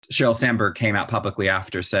Sheryl Sandberg came out publicly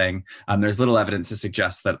after saying there's little evidence to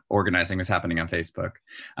suggest that organizing was happening on Facebook.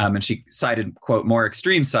 And she cited, quote, more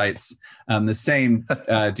extreme sites. The same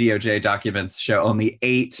DOJ documents show only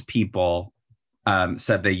 8 people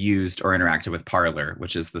said they used or interacted with Parler,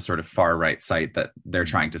 which is the sort of far right site that they're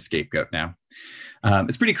trying to scapegoat now.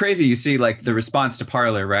 It's pretty crazy. You see like the response to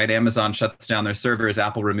Parler, right? Amazon shuts down their servers.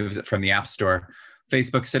 Apple removes it from the App Store.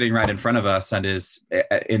 Facebook sitting right in front of us and is,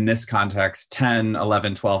 in this context, 10,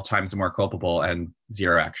 11, 12 times more culpable and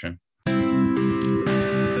zero action.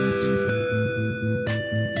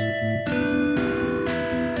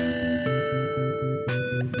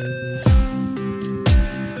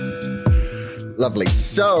 Lovely.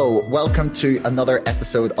 So welcome to another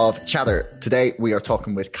episode of Chatter. Today we are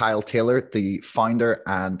talking with Kyle Taylor, the founder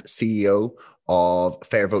and CEO of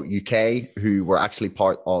FairVote UK, who were actually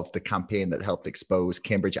part of the campaign that helped expose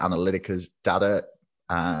Cambridge Analytica's data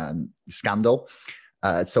scandal.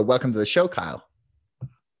 So welcome to the show, Kyle.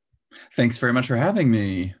 Thanks very much for having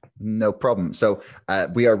me. No problem. So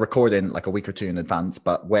we are recording like a week or two in advance,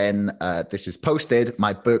 but when this is posted,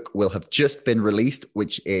 my book will have just been released,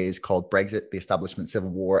 which is called Brexit, the Establishment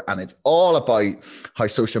Civil War. And it's all about how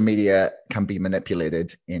social media can be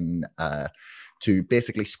manipulated in to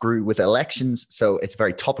basically screw with elections. So it's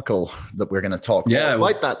very topical that we're going to talk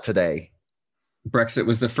about that today. Brexit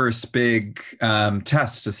was the first big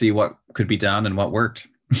test to see what could be done and what worked.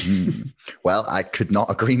 Well, I could not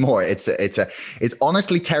agree more. It's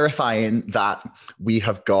honestly terrifying that we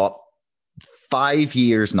have got 5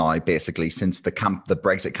 years now, basically, since the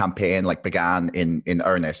Brexit campaign like began in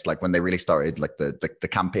earnest, like when they really started like the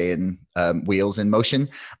campaign wheels in motion,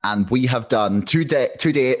 and we have done to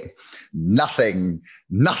date nothing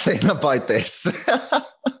about this.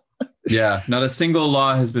 Yeah, not a single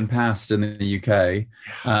law has been passed in the UK.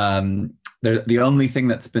 The only thing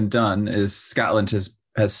that's been done is Scotland has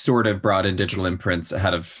sort of brought in digital imprints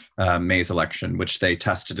ahead of May's election, which they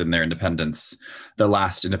tested in their the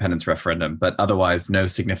last independence referendum. But otherwise, no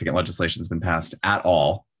significant legislation has been passed at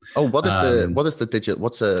all. Oh, what's the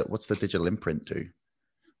digital imprint do?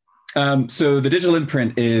 So the digital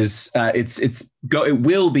imprint is it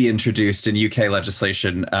will be introduced in UK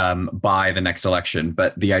legislation by the next election.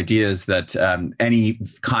 But the idea is that any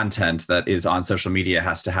content that is on social media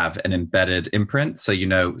has to have an embedded imprint. So,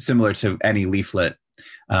 similar to any leaflet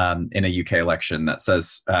in a UK election that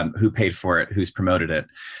says who paid for it, who's promoted it.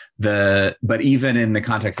 But even in the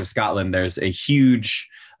context of Scotland, there's a huge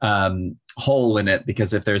hole in it,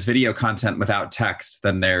 because if there's video content without text,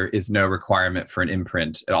 then there is no requirement for an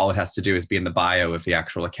imprint. All it has to do is be in the bio of the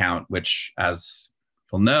actual account, which, as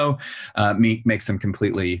people know, makes them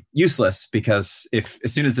completely useless, because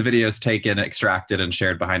as soon as the video is taken, extracted, and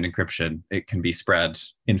shared behind encryption, it can be spread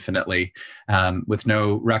infinitely with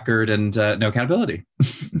no record and no accountability.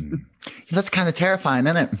 That's kind of terrifying,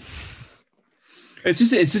 isn't it? It's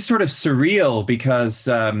just sort of surreal, because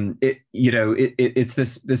it's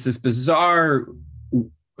this bizarre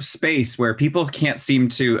space where people can't seem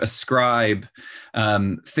to ascribe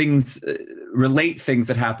relate things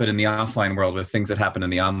that happen in the offline world with things that happen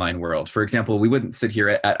in the online world. For example, we wouldn't sit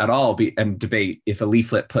here at all and debate if a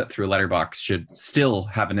leaflet put through a letterbox should still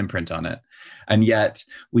have an imprint on it. And yet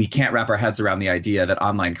we can't wrap our heads around the idea that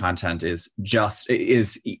online content is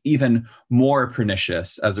even more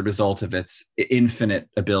pernicious as a result of its infinite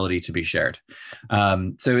ability to be shared.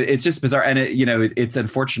 So it's just bizarre. And it's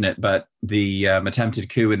unfortunate, but the attempted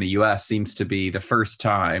coup in the US seems to be the first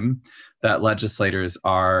time that legislators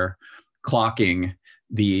are clocking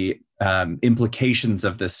the implications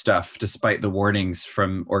of this stuff, despite the warnings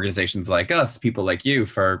from organizations like us, people like you,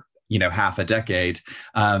 for half a decade.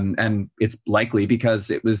 And it's likely because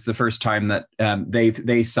it was the first time that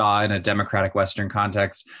they saw, in a democratic Western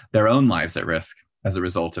context, their own lives at risk as a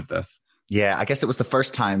result of this. Yeah, I guess it was the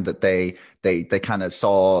first time that they kind of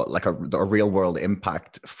saw like a real world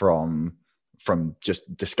impact from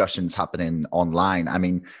just discussions happening online. I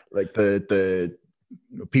mean, like the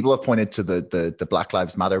people have pointed to the Black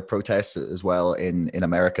Lives Matter protests as well in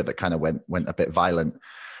America that kind of went a bit violent,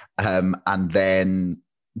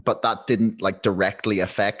 but that didn't like directly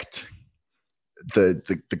affect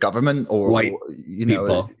the government or white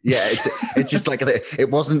people. It's just like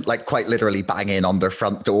it wasn't like quite literally banging on their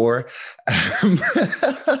front door.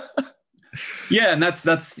 Yeah, and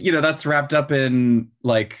that's wrapped up in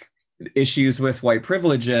like issues with white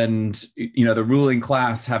privilege and, you know, the ruling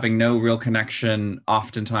class having no real connection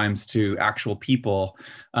oftentimes to actual people.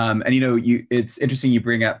 And, you know, it's interesting you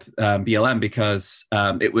bring up BLM because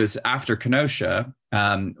it was after Kenosha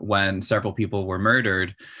when several people were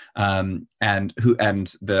murdered and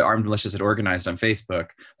the armed militias had organized on Facebook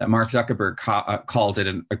that Mark Zuckerberg called it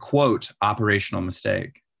a quote, operational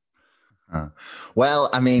mistake. Well,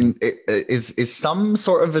 I mean, is some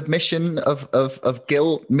sort of admission of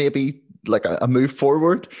guilt maybe like a move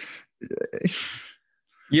forward?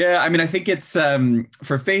 Yeah, I mean, I think it's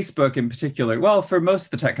for Facebook in particular. Well, for most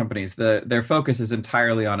of the tech companies, their focus is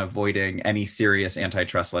entirely on avoiding any serious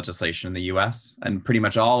antitrust legislation in the U.S. And pretty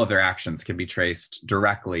much all of their actions can be traced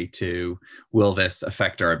directly to, will this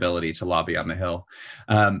affect our ability to lobby on the Hill?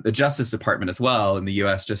 The Justice Department as well in the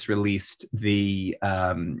U.S. just released the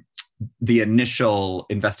initial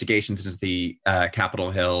investigations into the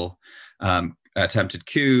Capitol Hill attempted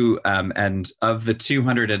coup, and of the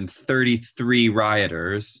 233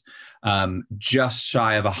 rioters, just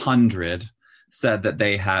shy of 100 said that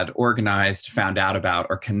they had organized, found out about,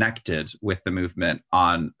 or connected with the movement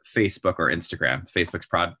on Facebook or Instagram, Facebook's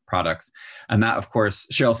products. And that, of course,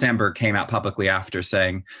 Sheryl Sandberg came out publicly after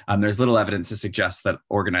saying there's little evidence to suggest that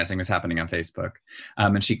organizing was happening on Facebook.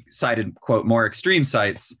 And she cited, quote, more extreme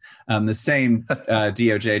sites. The same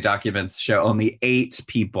DOJ documents show only 8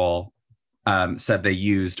 people said they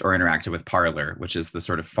used or interacted with Parler, which is the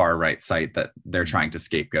sort of far right site that they're trying to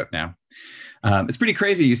scapegoat now. It's pretty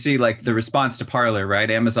crazy. You see like the response to Parler,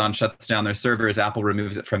 right? Amazon shuts down their servers. Apple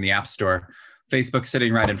removes it from the App Store. Facebook's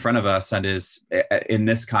sitting right in front of us and is, in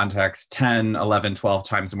this context, 10, 11, 12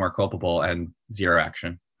 times more culpable and zero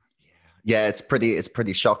action. Yeah, it's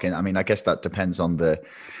pretty shocking. I mean, I guess that depends on the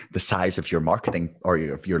size of your marketing or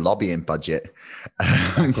your lobbying budget.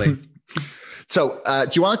 Exactly. So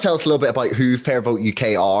do you want to tell us a little bit about who Fairvote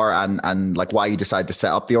UK are and like why you decided to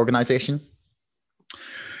set up the organization?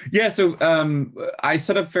 Yeah, so I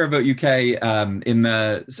set up Fairvote UK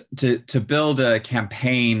to build a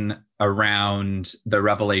campaign around the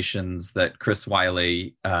revelations that Chris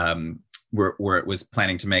Wylie was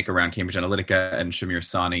planning to make around Cambridge Analytica, and Shamir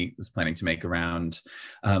Sani was planning to make around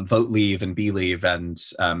Vote Leave and Believe, and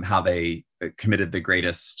how they committed the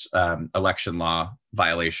greatest election law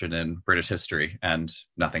violation in British history, and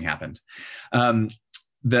nothing happened.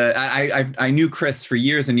 I knew Chris for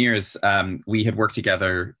years and years. We had worked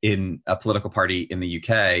together in a political party in the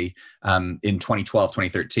UK in 2012,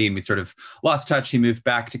 2013. We'd sort of lost touch. He moved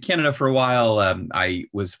back to Canada for a while. I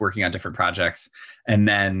was working on different projects. And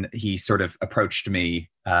then he sort of approached me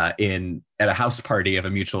at a house party of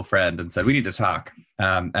a mutual friend and said, we need to talk.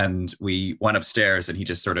 And we went upstairs and he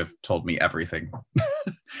just sort of told me everything.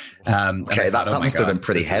 Okay, that must have been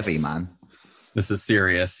pretty heavy, man. This is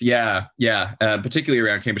serious. Yeah. Particularly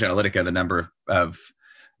around Cambridge Analytica,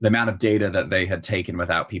 the amount of data that they had taken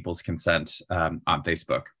without people's consent on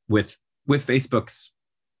Facebook, with Facebook's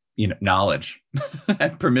knowledge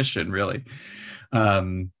and permission, really,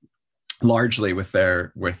 largely with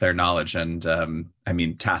their knowledge and I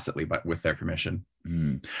mean tacitly, but with their permission.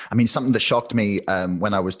 I mean, something that shocked me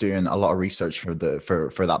when I was doing a lot of research for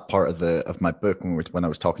that part of my book when I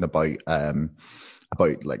was talking about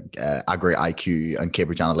like Aggregate IQ and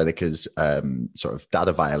Cambridge Analytica's sort of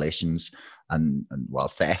data violations and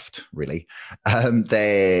theft, really.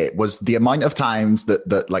 There was the amount of times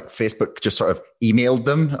that like Facebook just sort of emailed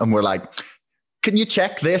them and were like, can you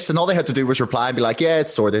check this? And all they had to do was reply and be like, yeah,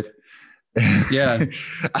 it's sorted. Yeah.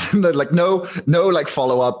 And they're like, no, like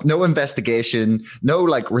follow up, no investigation, no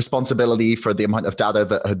like responsibility for the amount of data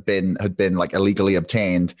that had been like illegally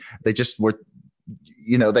obtained. They just were,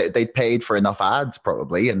 they paid for enough ads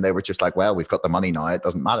probably, and they were just like, well, we've got the money now, it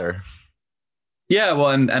doesn't matter. Yeah, well,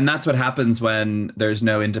 and that's what happens when there's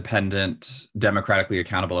no independent, democratically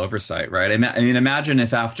accountable oversight, right? I mean, imagine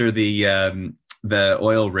if after the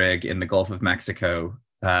oil rig in the Gulf of Mexico,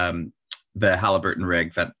 the Halliburton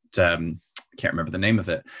rig that can't remember the name of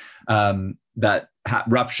it, that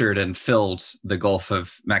ruptured and filled the Gulf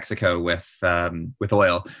of Mexico with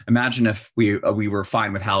oil. Imagine if we were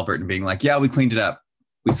fine with Halliburton being like, yeah, we cleaned it up.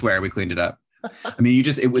 We swear we cleaned it up. I mean,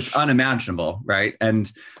 it was unimaginable, right?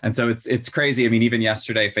 And so it's crazy. I mean, even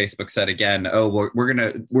yesterday, Facebook said again, oh,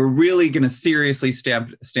 we're really gonna seriously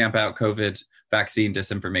stamp out COVID vaccine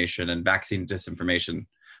disinformation and vaccine disinformation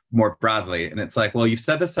more broadly. And it's like, well, you've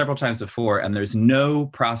said this several times before, and there's no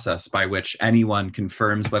process by which anyone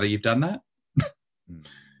confirms whether you've done that. You're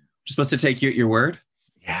supposed to take you at your word.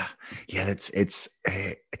 Yeah, yeah,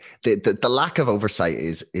 the lack of oversight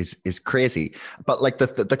is crazy. But like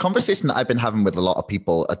the conversation that I've been having with a lot of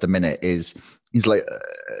people at the minute is like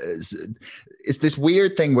is this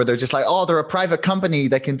weird thing where they're just like, oh, they're a private company,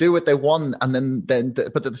 they can do what they want, and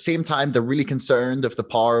but at the same time they're really concerned of the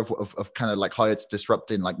power of kind of like how it's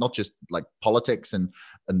disrupting like not just like politics and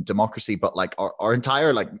democracy, but like our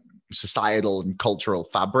entire like societal and cultural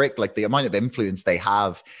fabric, like the amount of influence they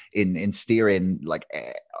have in steering like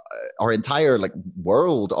our entire like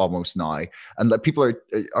world almost now, and like people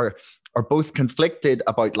are both conflicted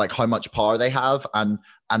about like how much power they have and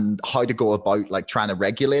how to go about like trying to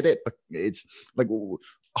regulate it. But it's like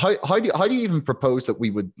how do you even propose that we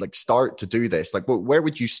would like start to do this? Like where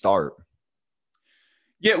would you start?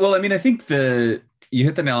 Yeah, well, I mean, I think you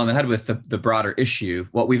hit the nail on the head with the broader issue.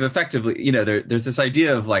 What we've effectively, there's this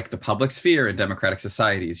idea of like the public sphere in democratic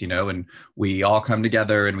societies, and we all come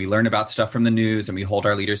together and we learn about stuff from the news and we hold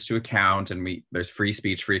our leaders to account, and there's free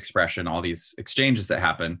speech, free expression, all these exchanges that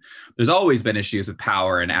happen. There's always been issues with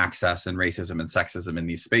power and access and racism and sexism in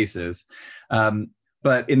these spaces.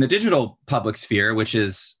 But in the digital public sphere, which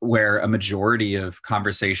is where a majority of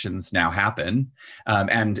conversations now happen,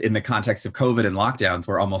 and in the context of COVID and lockdowns,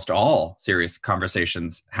 where almost all serious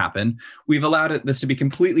conversations happen, we've allowed this to be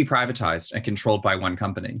completely privatized and controlled by one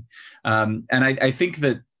company. And I think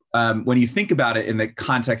that when you think about it in the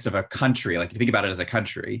context of a country, like if you think about it as a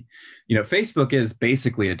country, Facebook is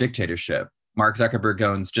basically a dictatorship. Mark Zuckerberg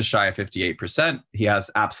owns just shy of 58%. He has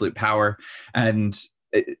absolute power. And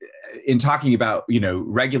in talking about,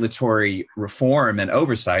 regulatory reform and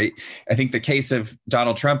oversight, I think the case of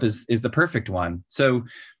Donald Trump is the perfect one. So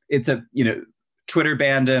it's Twitter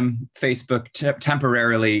banned him, Facebook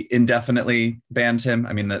temporarily, indefinitely banned him.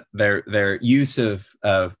 I mean, their use of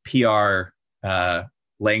PR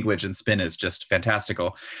language and spin is just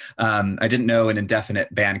fantastical. I didn't know an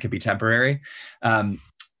indefinite ban could be temporary.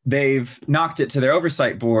 They've knocked it to their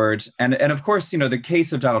oversight board. And of course, the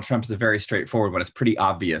case of Donald Trump is a very straightforward one. It's pretty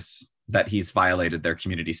obvious that he's violated their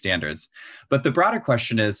community standards. But the broader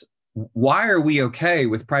question is, why are we okay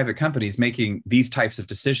with private companies making these types of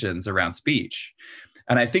decisions around speech?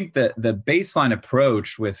 And I think that the baseline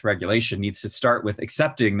approach with regulation needs to start with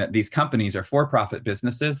accepting that these companies are for-profit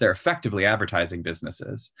businesses. They're effectively advertising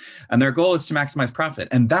businesses, and their goal is to maximize profit.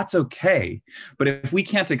 And that's okay. But if we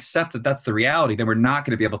can't accept that that's the reality, then we're not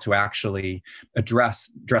going to be able to actually address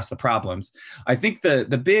the problems. I think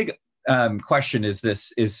the big question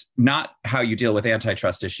is not how you deal with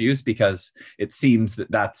antitrust issues, because it seems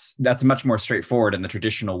that that's much more straightforward in the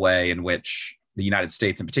traditional way in which the United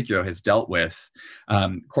States in particular has dealt with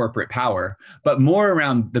corporate power, but more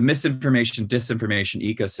around the misinformation, disinformation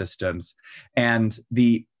ecosystems and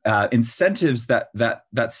the incentives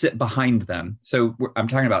that sit behind them. So I'm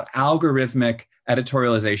talking about algorithmic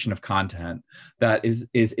editorialization of content that is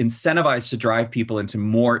incentivized to drive people into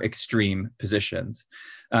more extreme positions.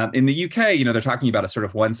 In the UK, they're talking about a sort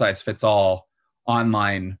of one-size-fits-all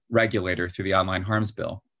online regulator through the Online Harms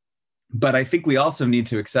Bill. But I think we also need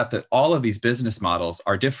to accept that all of these business models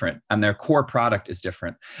are different and their core product is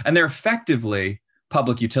different. And they're effectively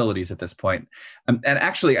public utilities at this point. And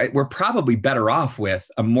actually, we're probably better off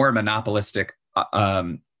with a more monopolistic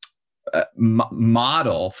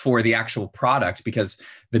model for the actual product, because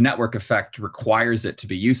the network effect requires it to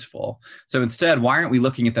be useful. So instead, why aren't we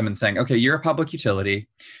looking at them and saying, okay, you're a public utility,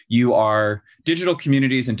 you are digital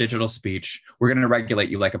communities and digital speech, we're going to regulate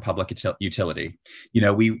you like a public utility.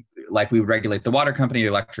 We would regulate the water company, the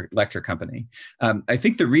electric company. I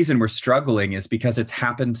think the reason we're struggling is because it's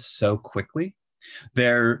happened so quickly.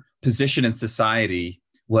 Their position in society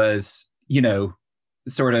was,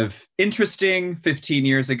 sort of interesting 15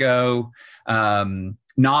 years ago,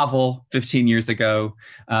 novel 15 years ago,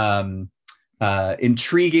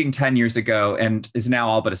 intriguing 10 years ago, and is now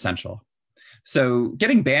all but essential. So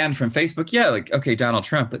getting banned from Facebook, yeah, like, okay, Donald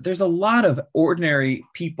Trump, but there's a lot of ordinary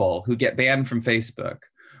people who get banned from Facebook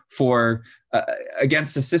for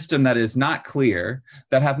against a system that is not clear,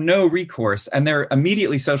 that have no recourse, and they're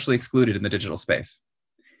immediately socially excluded in the digital space.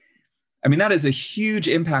 I mean, that is a huge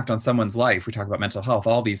impact on someone's life. We talk about mental health,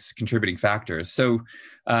 all these contributing factors. So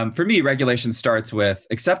for me, regulation starts with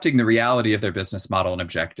accepting the reality of their business model and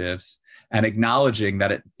objectives and acknowledging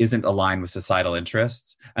that it isn't aligned with societal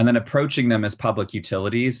interests, and then approaching them as public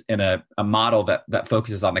utilities in a model that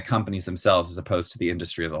focuses on the companies themselves as opposed to the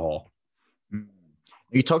industry as a whole.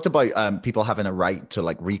 You talked about people having a right to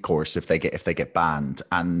like recourse if they get banned,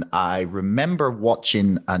 and I remember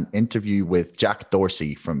watching an interview with Jack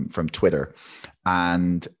Dorsey from Twitter,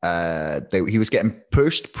 and he was getting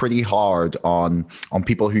pushed pretty hard on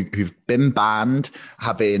people who've been banned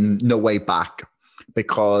having no way back,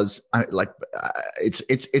 because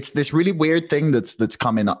it's this really weird thing that's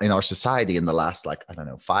come in our society in the last, like, I don't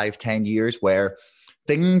know, 5-10 years, where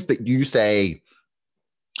things that you say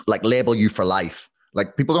like label you for life.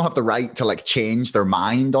 Like, people don't have the right to like change their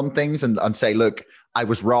mind on things and say, look, I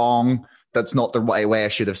was wrong. That's not the right way I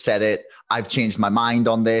should have said it. I've changed my mind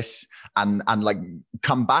on this, and like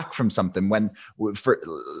come back from something. When for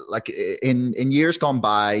like in years gone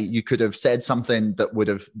by, you could have said something that would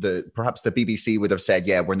have perhaps the BBC would have said,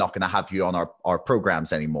 yeah, we're not going to have you on our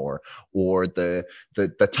programs anymore, or the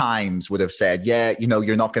Times would have said, yeah, you know,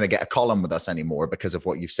 you're not going to get a column with us anymore because of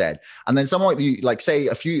what you've said. And then someone, you like say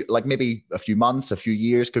maybe a few months, a few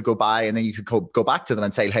years could go by, and then you could go back to them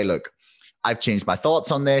and say, hey, look, I've changed my thoughts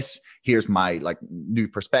on this. Here's my like new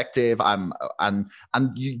perspective. And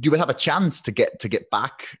you would have a chance to get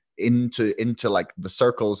back into like the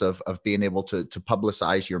circles of being able to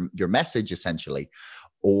publicize your message, essentially.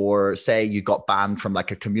 Or say you got banned from like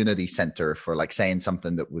a community center for like saying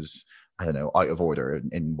something that was, I don't know, out of order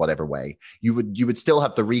in whatever way. You would still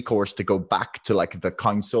have the recourse to go back to like the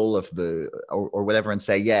council of or whatever and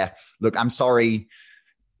say, yeah, look, I'm sorry.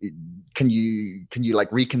 Can you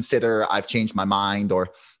like reconsider? I've changed my mind, or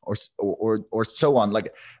so on.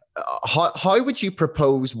 Like, how would you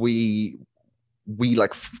propose we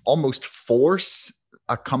like almost force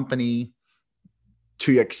a company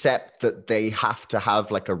to accept that they have to have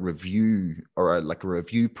like a review or a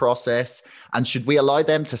review process? And should we allow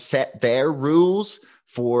them to set their rules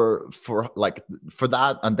for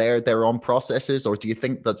that and their own processes, or do you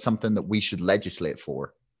think that's something that we should legislate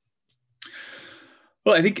for?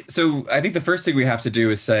 Well, I think the first thing we have to do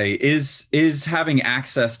is say, is having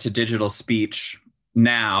access to digital speech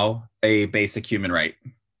now a basic human right?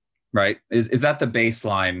 Right? Is that the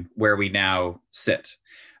baseline where we now sit?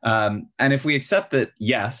 And if we accept that,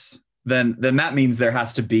 yes, then that means there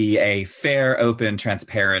has to be a fair, open,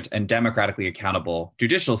 transparent, and democratically accountable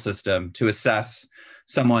judicial system to assess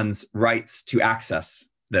someone's rights to access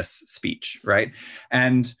this speech, right?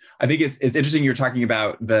 And I think it's interesting you're talking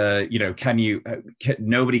about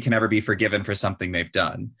nobody can ever be forgiven for something they've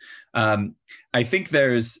done. I think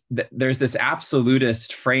there's this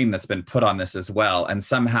absolutist frame that's been put on this as well, and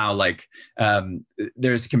somehow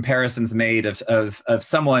there's comparisons made of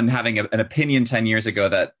someone having an opinion 10 years ago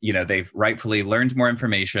that, you know, they've rightfully learned more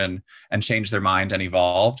information and changed their mind and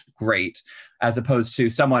evolved. Great. As opposed to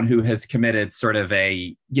someone who has committed sort of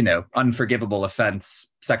a, you know, unforgivable offense,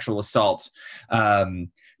 sexual assault, rampant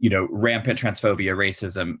transphobia,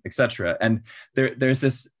 racism, etc. And there's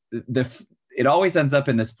this, it always ends up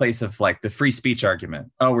in this place of like the free speech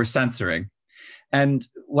argument. Oh, we're censoring. And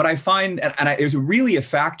what I find, it was really a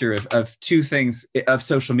factor of two things of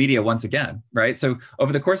social media once again, right? So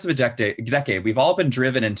over the course of a decade, we've all been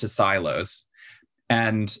driven into silos.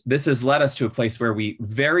 And this has led us to a place where we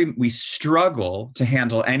struggle to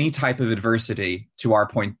handle any type of adversity to our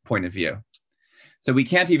point of view. So we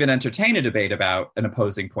can't even entertain a debate about an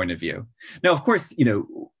opposing point of view. Now, of course, you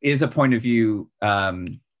know, is a point of view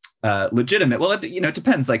legitimate? Well, it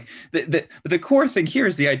depends. Like the core thing here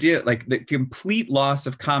is the idea, like the complete loss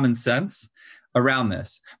of common sense around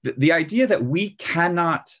this. The idea that we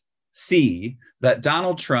cannot see that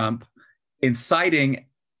Donald Trump inciting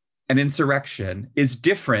an insurrection is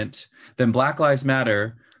different than Black Lives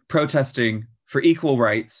Matter protesting for equal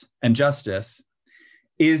rights and justice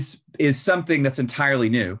is something that's entirely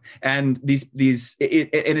new. And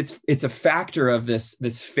it's a factor of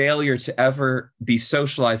this failure to ever be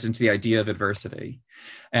socialized into the idea of adversity.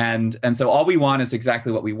 And so all we want is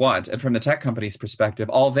exactly what we want. And from the tech company's perspective,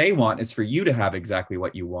 all they want is for you to have exactly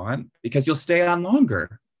what you want, because you'll stay on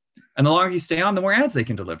longer. And the longer you stay on, the more ads they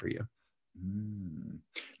can deliver you.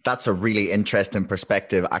 That's a really interesting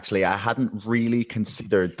perspective. Actually, I hadn't really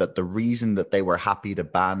considered that the reason that they were happy to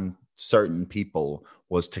ban certain people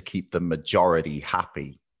was to keep the majority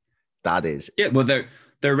happy. That is, yeah. Well,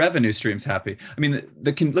 their revenue stream's happy. I mean,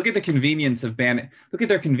 look at the convenience of banning. Look at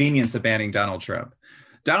their convenience of banning Donald Trump.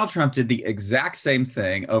 Donald Trump did the exact same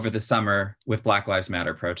thing over the summer with Black Lives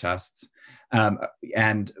Matter protests.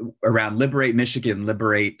 And around Liberate Michigan,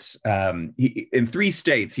 Liberate, in 3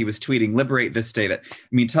 states, he was tweeting, liberate this state.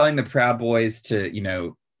 Telling the Proud Boys to, you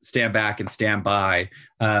know, stand back and stand by.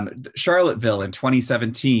 Charlottesville in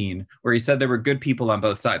 2017, where he said there were good people on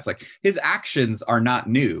both sides. Like, his actions are not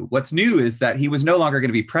new. What's new is that he was no longer going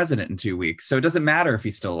to be president in 2 weeks. So it doesn't matter if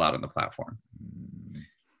he's still allowed on the platform.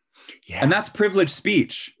 Yeah. And that's privileged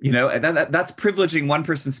speech, you know, and that's privileging one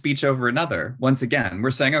person's speech over another. Once again,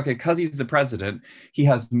 we're saying, okay, because he's the president, he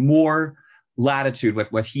has more latitude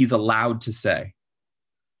with what he's allowed to say.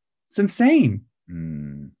 It's insane.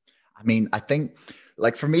 I mean, I think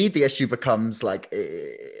like for me, the issue becomes like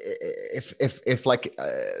if like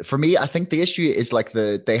for me, I think the issue is like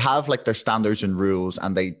they have like their standards and rules,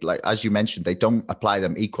 and they, like as you mentioned, they don't apply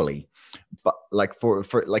them equally. But like for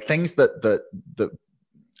like things that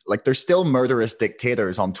like there's still murderous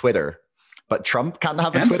dictators on Twitter, but Trump can't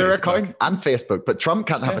have a Twitter account, and Facebook, but Trump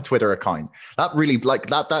can't have a Twitter account. That really, like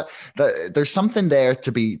that there's something there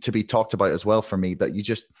to be talked about as well for me, that you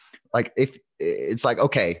just like, if it's like,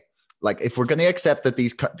 okay, like if we're going to accept that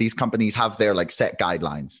these companies have their like set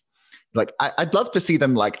guidelines, like I'd love to see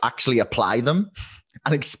them like actually apply them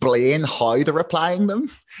and explain how they're applying them,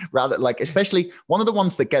 rather, like, especially one of the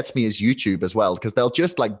ones that gets me is YouTube as well, because they'll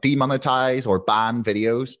just like demonetize or ban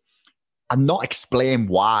videos and not explain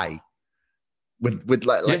why,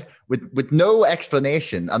 with no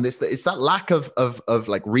explanation. And it's that lack of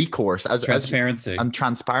like recourse and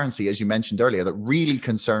transparency, as you mentioned earlier, that really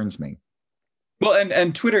concerns me. Well,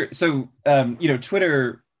 and Twitter, so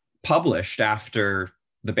Twitter published after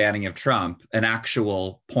the banning of Trump an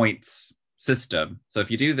actual points system. So if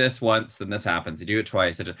you do this once, then this happens. You do it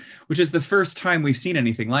twice, which is the first time we've seen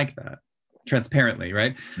anything like that transparently,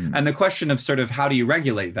 right? And the question of sort of how do you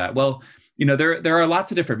regulate that? Well, there are lots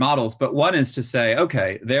of different models, but one is to say,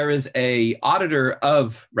 okay, there is a auditor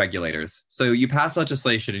of regulators. So you pass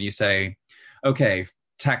legislation and you say, okay,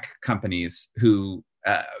 tech companies who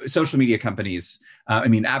social media companies,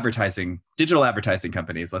 digital advertising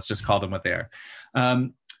companies, let's just call them what they are.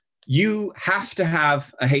 You have to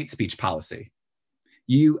have a hate speech policy.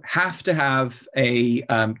 You have to have a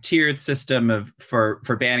tiered system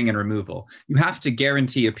for banning and removal. You have to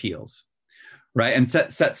guarantee appeals, right? And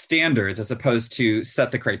set standards as opposed to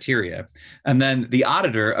set the criteria. And then the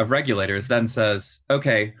auditor of regulators then says,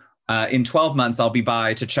 okay, in 12 months, I'll be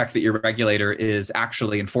by to check that your regulator is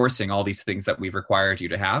actually enforcing all these things that we've required you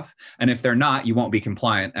to have. And if they're not, you won't be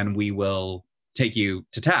compliant and we will take you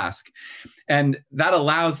to task. And that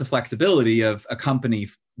allows the flexibility of a company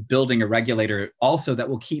building a regulator also that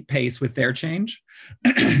will keep pace with their change.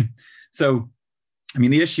 So,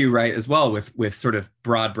 the issue, right, as well with sort of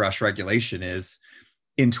broad brush regulation is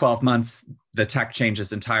in 12 months, the tech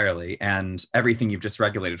changes entirely and everything you've just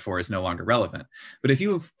regulated for is no longer relevant. But if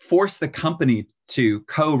you force the company to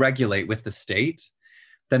co-regulate with the state,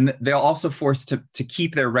 then they're also forced to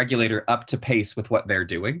keep their regulator up to pace with what they're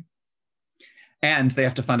doing. And they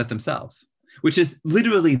have to fund it themselves, which is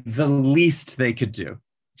literally the least they could do.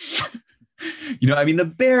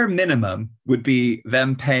 The bare minimum would be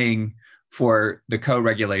them paying for the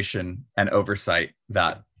co-regulation and oversight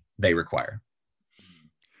that they require.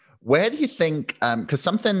 Where do you think, because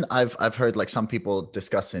something I've heard like some people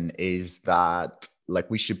discussing is that like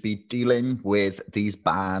we should be dealing with these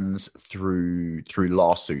bans through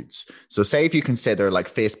lawsuits. So say if you consider like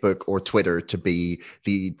Facebook or Twitter to be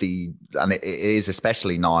the and it is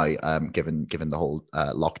especially now given the whole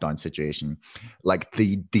lockdown situation, like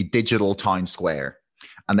the digital town square,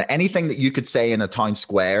 and that anything that you could say in a town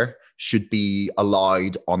square should be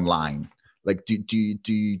allowed online. Like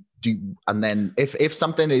and then if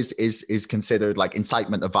something is considered like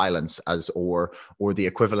incitement of violence or the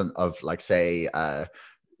equivalent of like say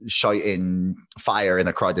shouting fire in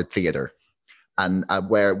a crowded theater, and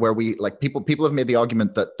where we like people have made the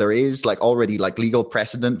argument that there is like already like legal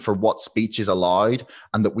precedent for what speech is allowed,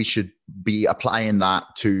 and that we should be applying that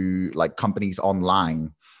to like companies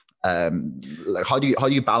online. Like how do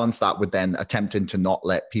you balance that with then attempting to not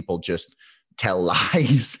let people just tell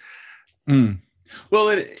lies? Well,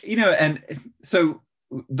 and so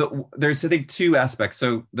there's, I think, two aspects.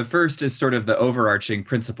 So the first is sort of the overarching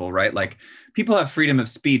principle, right? Like people have freedom of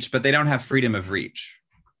speech, but they don't have freedom of reach,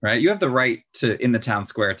 right? You have the right to, in the town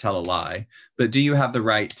square, tell a lie, but do you have the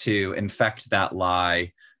right to infect that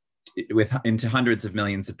lie into hundreds of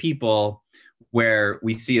millions of people, where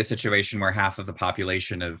we see a situation where half of the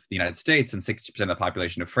population of the United States and 60% of the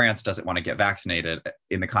population of France doesn't want to get vaccinated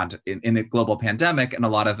in the global pandemic. And a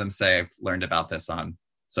lot of them say, I've learned about this on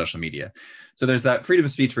social media. So there's that freedom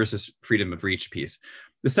of speech versus freedom of reach piece.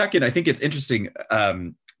 The second, I think it's interesting,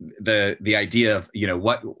 the idea of,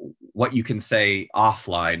 what you can say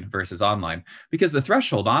offline versus online, because the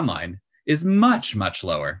threshold online is much, much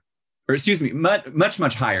lower, or excuse me, much,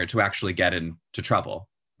 much higher to actually get into trouble.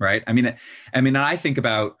 Right. I think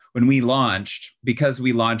about when we launched, because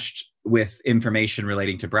we launched with information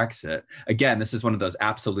relating to Brexit. Again, this is one of those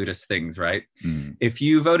absolutist things, right? If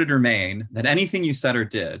you voted Remain, then anything you said or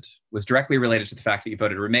did was directly related to the fact that you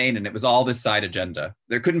voted Remain, and it was all this side agenda.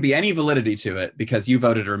 There couldn't be any validity to it because you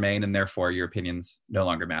voted Remain, and therefore your opinions no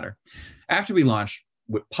longer matter. After we launched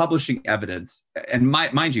with publishing evidence, and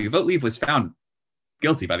mind you, Vote Leave was found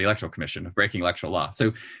guilty by the Electoral Commission of breaking electoral law.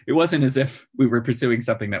 So it wasn't as if we were pursuing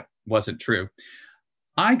something that wasn't true.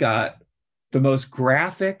 I got the most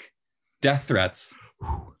graphic death threats.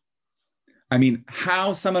 I mean,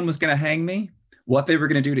 how someone was going to hang me, what they were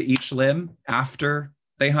going to do to each limb after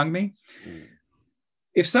they hung me.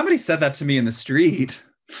 If somebody said that to me in the street,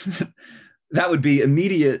 that would be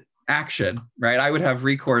immediate action, right? I would have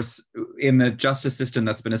recourse in the justice system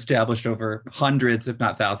that's been established over hundreds, if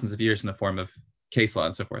not thousands of years in the form of case law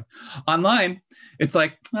and so forth. Online, it's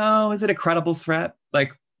like, oh, is it a credible threat?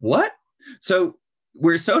 Like, what? So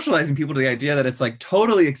we're socializing people to the idea that it's like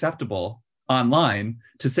totally acceptable online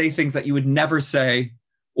to say things that you would never say,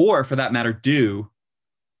 or for that matter, do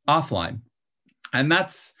offline. And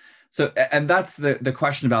that's the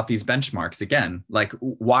question about these benchmarks again. Like,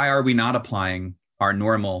 why are we not applying our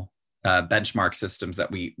normal benchmark systems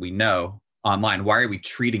that we know online? Why are we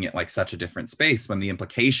treating it like such a different space when the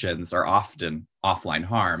implications are often offline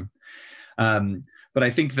harm? But I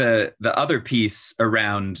think the other piece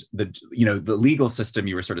around the legal system,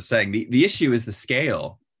 you were sort of saying, the issue is the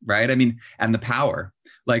scale, right? I mean, and the power.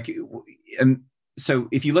 Like, and so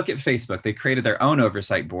if you look at Facebook, they created their own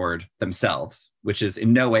oversight board themselves, which is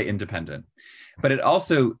in no way independent. But it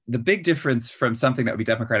also, the big difference from something that would be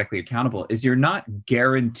democratically accountable is you're not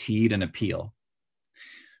guaranteed an appeal,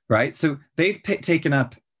 right? So they've taken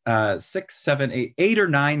up 6, 7, 8 or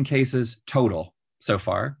 9 cases total so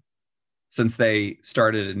far since they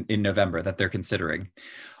started in November that they're considering.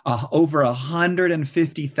 Over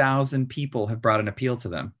 150,000 people have brought an appeal to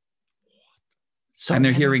them. And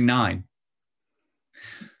they're hearing 9.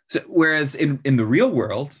 So, whereas in the real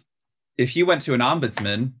world, if you went to an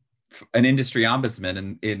ombudsman, an industry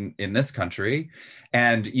ombudsman in this country,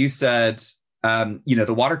 and you said,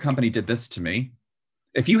 the water company did this to me.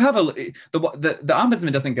 If you have the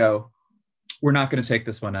ombudsman doesn't go, we're not going to take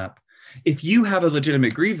this one up. If you have a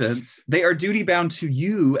legitimate grievance, they are duty bound to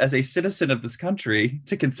you as a citizen of this country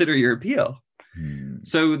to consider your appeal.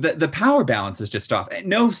 So the power balance is just off.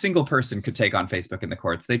 No single person could take on Facebook in the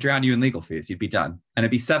courts. They drown you in legal fees. You'd be done. And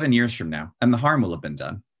it'd be 7 years from now. And the harm will have been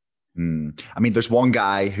done. I mean, there's one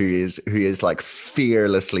guy who is like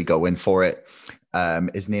fearlessly going for it.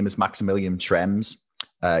 His name is Maximilian Schrems.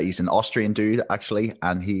 He's an Austrian dude, actually,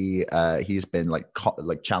 and he's been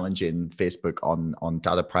like challenging Facebook on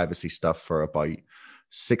data privacy stuff for about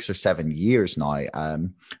 6 or 7 years now,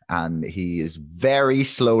 and he is very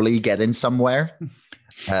slowly getting somewhere.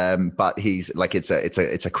 But he's like, it's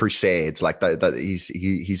a crusade. Like that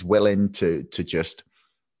he's willing to just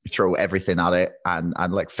throw everything at it, and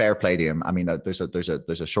like, fair play to him. I mean, there's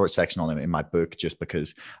a short section on him in my book just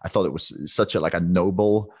because I thought it was such a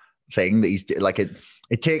noble thing that he's like.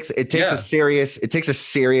 It takes a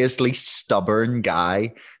seriously stubborn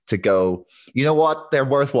guy to go, you know what, they're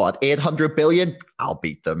worth what, 800 billion, I'll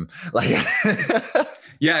beat them. Like,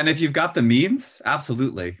 yeah, and if you've got the means,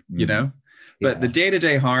 absolutely, but the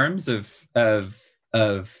day-to-day harms of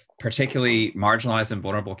particularly marginalized and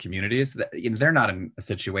vulnerable communities, they're not in a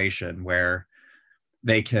situation where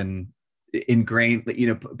they can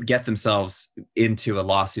get themselves into a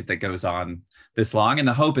lawsuit that goes on this long. And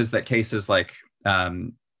the hope is that cases like,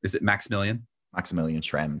 is it Maximilian? Maximilian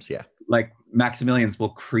Schrems, yeah. Like Maximilians will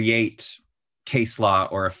create case law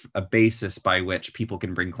or a basis by which people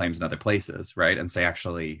can bring claims in other places, right? And say,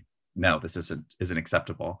 actually, no, this isn't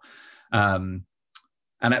acceptable.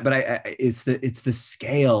 It's the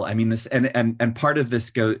scale. I mean, this and part of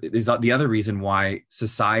this is the other reason why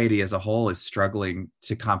society as a whole is struggling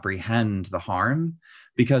to comprehend the harm,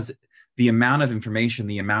 because the amount of information,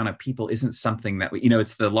 the amount of people isn't something that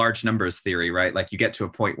it's the large numbers theory, right? Like, you get to a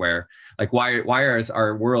point where, like, why is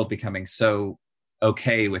our world becoming so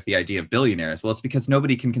okay with the idea of billionaires? Well, it's because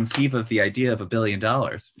nobody can conceive of the idea of $1 billion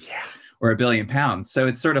or £1 billion. So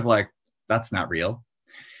it's sort of like, that's not real.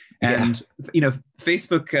 And,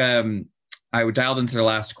 Facebook, I dialed into their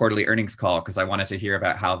last quarterly earnings call because I wanted to hear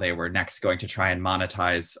about how they were next going to try and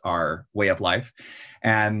monetize our way of life.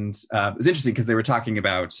 And it was interesting because they were talking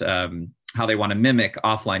about how they want to mimic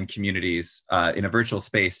offline communities in a virtual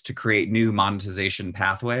space to create new monetization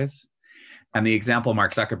pathways. And the example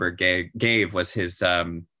Mark Zuckerberg gave was his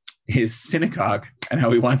synagogue, and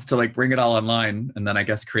how he wants to bring it all online and then, I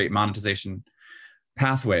guess, create monetization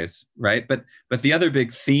pathways, right? But the other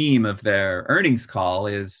big theme of their earnings call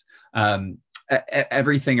is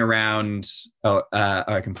everything around.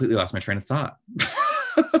 I completely lost my train of thought.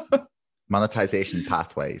 Monetization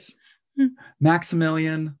pathways.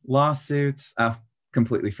 Maximilian lawsuits.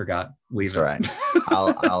 completely forgot. Leave It's it. all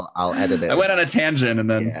right. I'll edit it. I went on a tangent and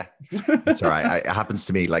then. Yeah, it's all right. It happens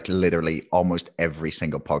to me like literally almost every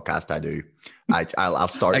single podcast I do. I'll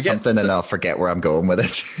start something and I'll forget where I'm going with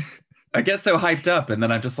it. I get so hyped up and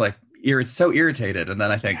then I'm just like, so irritated. And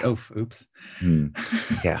then I think, oh, oops.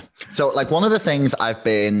 Yeah. So like one of the things I've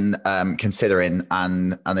been considering,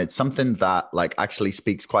 and it's something that like actually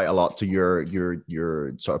speaks quite a lot to your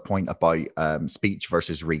sort of point about speech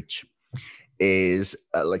versus reach, is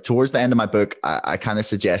like towards the end of my book, I kind of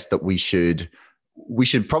suggest that we should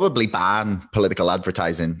probably ban political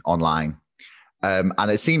advertising online. And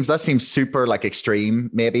that seems super like extreme,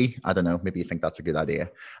 maybe. I don't know. Maybe you think that's a good idea.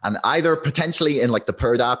 And either potentially in like the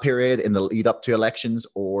Purdah period in the lead up to elections,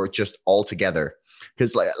 or just altogether.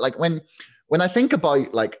 Because like when I think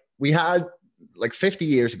about like we had like 50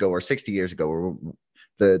 years ago or 60 years ago,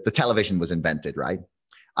 the television was invented, right?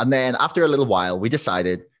 And then after a little while, we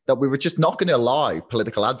decided that we were just not going to allow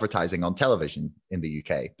political advertising on television in the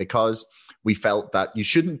UK, because we felt that you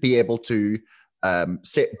shouldn't be able to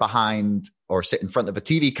sit behind or sit in front of a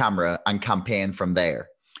TV camera and campaign from there.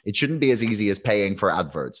 It shouldn't be as easy as paying for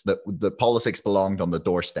adverts. That the politics belonged on the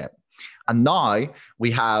doorstep. And now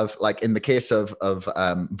we have, like in the case of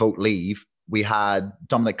Vote Leave, we had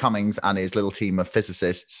Dominic Cummings and his little team of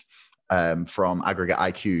physicists from Aggregate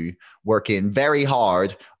IQ working very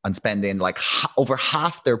hard and spending like over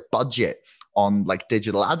half their budget on like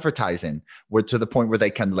digital advertising, where to the point where they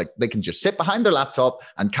can just sit behind their laptop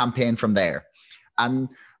and campaign from there. And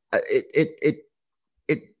it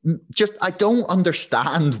just, I don't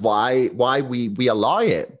understand why we allow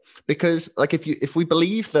it, because like if we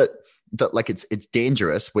believe that like it's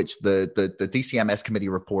dangerous, which the DCMS committee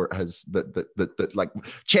report has that like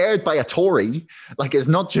chaired by a Tory, like it's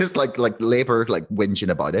not just like Labour like whinging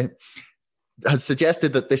about it, has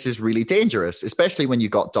suggested that this is really dangerous, especially when you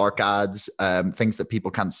got dark ads, things that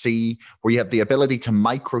people can't see, where you have the ability to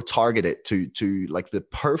micro target it to like the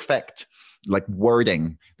perfect like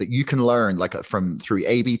wording that you can learn like through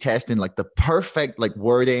A/B testing, like the perfect like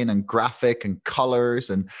wording and graphic and colors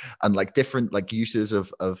and like different like uses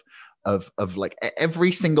of like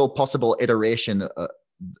every single possible iteration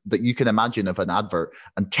that you can imagine of an advert,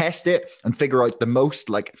 and test it and figure out the most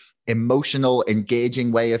like emotional,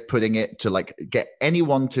 engaging way of putting it to like get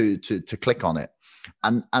anyone to click on it.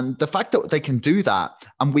 And the fact that they can do that,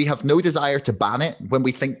 and we have no desire to ban it when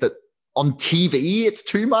we think that on TV it's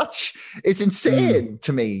too much, is insane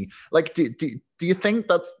to me. Like, do you think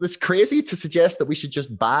that's crazy to suggest that we should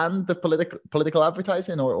just ban the political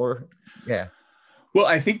advertising or yeah? Well,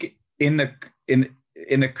 I think in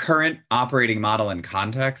the current operating model and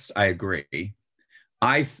context, I agree.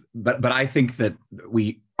 But I think that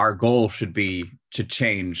our goal should be to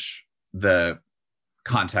change the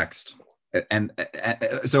context. And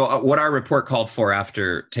so what our report called for,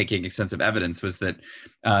 after taking extensive evidence, was that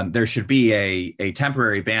there should be a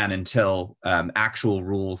temporary ban until actual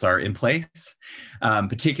rules are in place,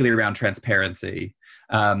 particularly around transparency.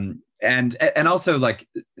 And also like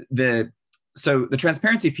the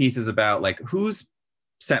transparency piece is about like who's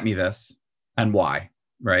sent me this and why,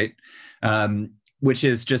 right? Which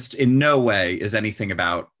is just in no way is anything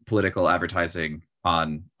about political advertising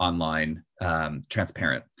online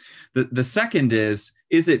transparent. The second is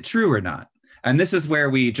it true or not? And this is where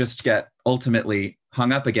we just get ultimately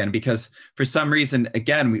hung up again, because for some reason,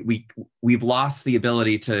 again, we've lost the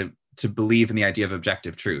ability to believe in the idea of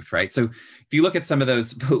objective truth, right? So if you look at some of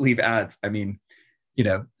those Vote Leave ads, I mean, you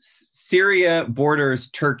know, Syria borders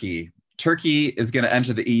Turkey. Turkey is going to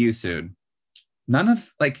enter the EU soon. None of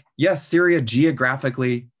yes, Syria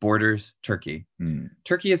geographically borders Turkey.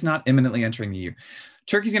 Turkey is not imminently entering the EU.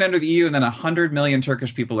 Turkey's going to enter the EU, and then 100 million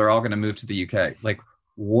Turkish people are all going to move to the UK. Like,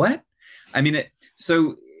 what? I mean,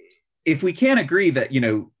 so if we can't agree that, you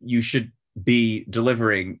know, you should be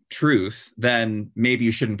delivering truth, then maybe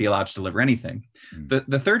you shouldn't be allowed to deliver anything.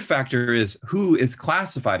 The third factor is who is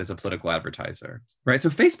classified as a political advertiser, right? So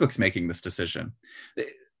Facebook's making this decision.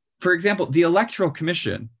 For example, the Electoral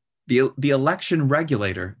Commission, the election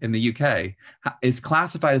regulator in the UK, is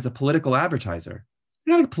classified as a political advertiser.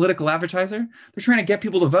 They're not a political advertiser. They're trying to get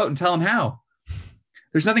people to vote and tell them how.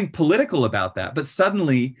 There's nothing political about that. But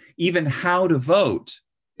suddenly, even how to vote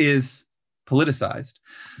is politicized.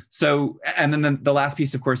 So, and then the last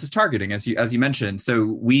piece, of course, is targeting, as you mentioned. So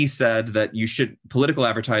we said that political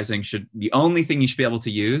advertising the only thing you should be able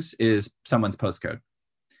to use is someone's postcode.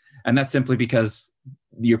 And that's simply because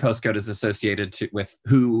your postcode is associated with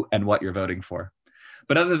who and what you're voting for.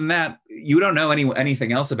 But other than that, you don't know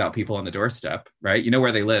anything else about people on the doorstep, right? You know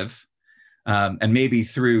where they live. And maybe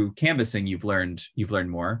through canvassing, you've learned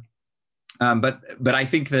more. But I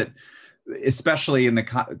think that especially in the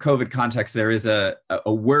COVID context, there is a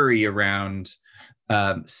worry around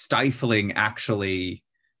stifling actually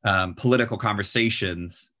political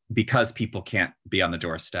conversations because people can't be on the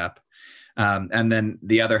doorstep. And then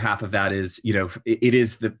the other half of that is, it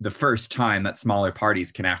is the first time that smaller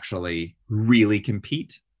parties can actually really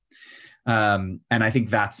compete. And I think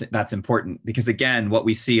that's important because, again, what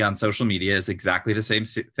we see on social media is exactly the same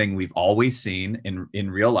thing we've always seen in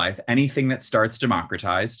real life. Anything that starts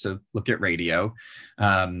democratized, so look at radio,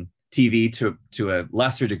 TV to a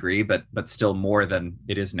lesser degree, but still more than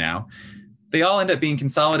it is now, they all end up being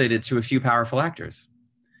consolidated to a few powerful actors,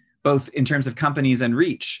 both in terms of companies and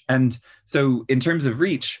reach. And so in terms of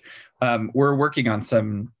reach, we're working on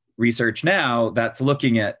some research now that's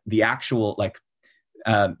looking at the actual,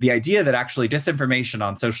 the idea that actually disinformation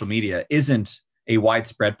on social media isn't a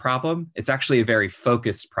widespread problem. It's actually a very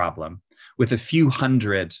focused problem with a few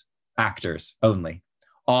hundred actors only,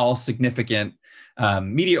 all significant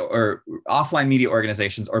media or offline media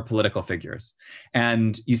organizations or political figures.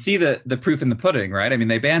 And you see the proof in the pudding, right? I mean,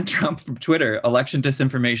 they banned Trump from Twitter. Election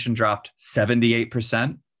disinformation dropped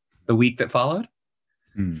 78% the week that followed.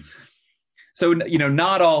 So,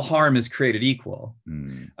 not all harm is created equal.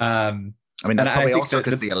 I mean, that's probably also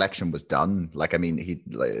because the election was done.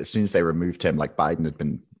 As soon as they removed him, Biden had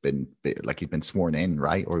been he'd been sworn in,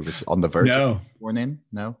 right? Or he was on the verge of sworn in.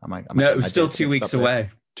 No, it was still 2 weeks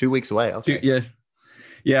away. 2 weeks away. Okay.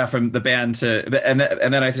 Yeah, from the ban to, and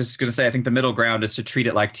then I was just going to say, I think the middle ground is to treat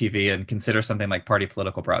it like TV and consider something like party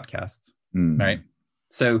political broadcasts, right?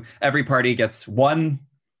 So every party gets one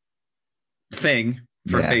thing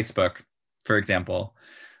for Facebook, for example,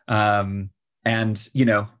 and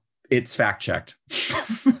it's fact checked.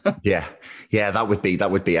 yeah, that would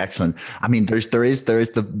be excellent. I mean, there is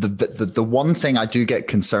the one thing I do get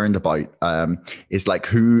concerned about is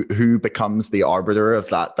who becomes the arbiter of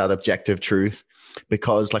that objective truth,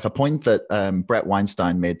 because a point that Brett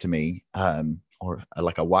Weinstein made to me or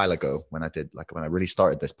a while ago when I really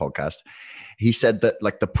started this podcast, he said that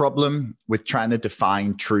the problem with trying to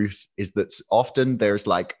define truth is that often there's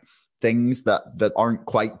things that aren't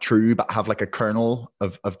quite true but have a kernel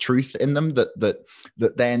of truth in them that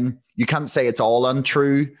then you can't say it's all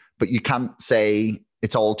untrue, but you can't say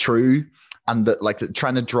it's all true, and that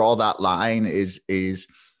trying to draw that line is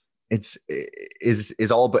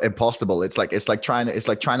all but impossible. It's like trying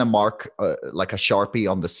to mark a Sharpie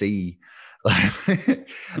on the sea.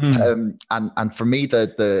 And for me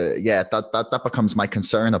that becomes my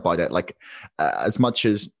concern about it. As much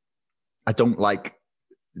as I don't like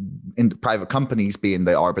in the private companies being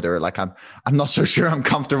the arbiter, I'm not so sure I'm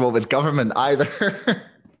comfortable with government either.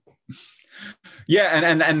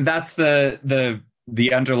 And that's the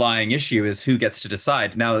underlying issue is who gets to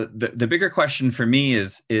decide. Now, the bigger question for me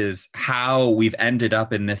is how we've ended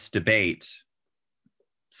up in this debate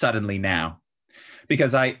suddenly now,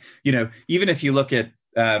 because even if you look at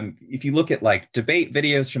debate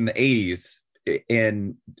videos from the 80s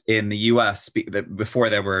in the US before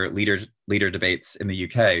there were leader debates in the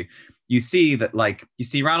UK, you see that you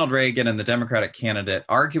see Ronald Reagan and the Democratic candidate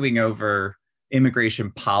arguing over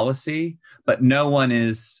immigration policy, but no one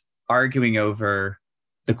is arguing over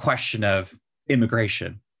the question of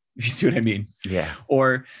immigration. You see what I mean? Yeah.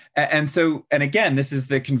 And again, this is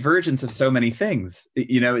the convergence of so many things.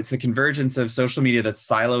 It's the convergence of social media that's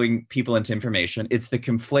siloing people into information. It's the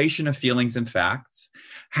conflation of feelings and facts.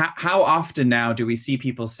 How often now do we see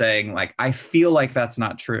people saying I feel like that's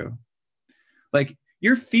not true?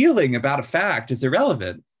 Your feeling about a fact is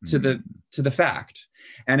irrelevant to the fact.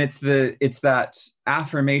 And it's that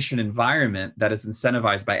affirmation environment that is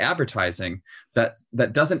incentivized by advertising that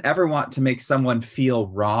doesn't ever want to make someone feel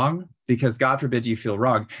wrong, because God forbid you feel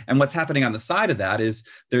wrong. And what's happening on the side of that is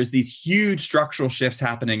there's these huge structural shifts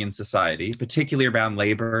happening in society, particularly around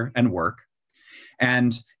labor and work.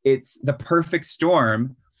 And it's the perfect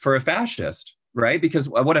storm for a fascist, right? Because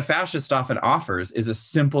what a fascist often offers is a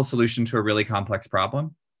simple solution to a really complex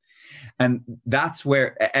problem. And that's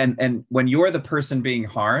where, and when you're the person being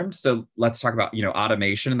harmed, so let's talk about,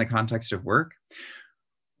 automation in the context of work.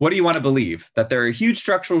 What do you want to believe? That there are huge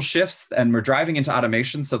structural shifts and we're driving into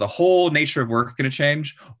automation, so the whole nature of work is going to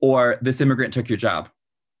change, or this immigrant took your job?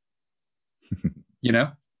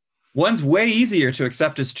 One's way easier to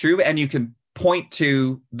accept as true, and you can point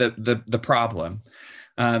to the problem.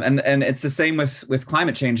 And it's the same with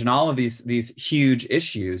climate change and all of these huge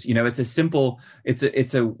issues.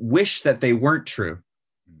 It's a wish that they weren't true.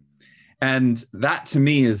 And that to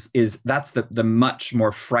me that's the much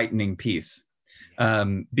more frightening piece.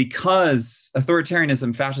 Because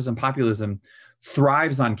authoritarianism, fascism, populism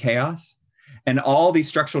thrives on chaos. And all these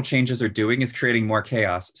structural changes are doing is creating more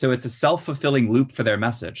chaos. So it's a self-fulfilling loop for their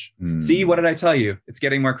message. See, what did I tell you? It's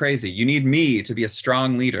getting more crazy. You need me to be a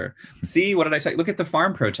strong leader. See, what did I tell you? Look at the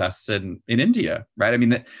farm protests in India, right? I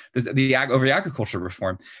mean, over the agriculture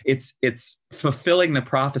reform, it's fulfilling the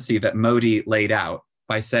prophecy that Modi laid out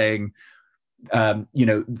by saying, we're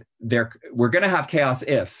going to have chaos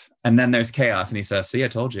if, and then there's chaos. And he says, see, I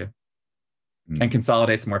told you, and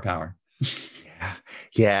consolidates more power.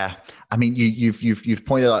 Yeah. I mean, you've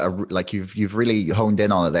pointed out, like you've really honed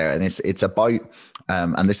in on it there, and it's about,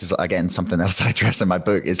 and this is again something else I address in my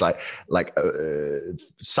book, is like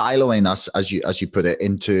siloing us, as you put it,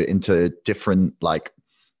 into different, like,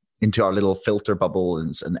 into our little filter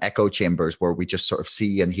bubbles and echo chambers where we just sort of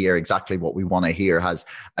see and hear exactly what we want to hear, has,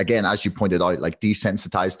 again, as you pointed out, like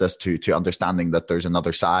desensitized us to understanding that there's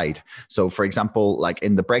another side. So for example, like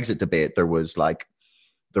in the Brexit debate, there was,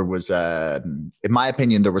 in my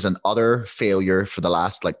opinion, there was an utter failure for the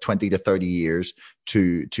last like 20 to 30 years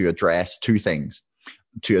to address two things.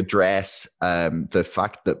 To address the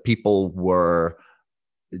fact that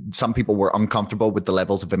some people were uncomfortable with the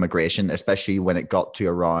levels of immigration, especially when it got to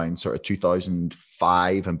around sort of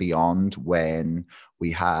 2005 and beyond, when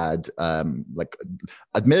we had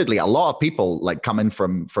admittedly a lot of people like coming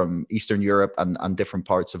from Eastern Europe and different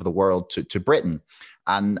parts of the world to Britain.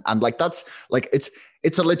 And like, that's like,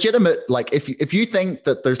 it's a legitimate, like, if you think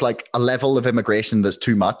that there's like a level of immigration that's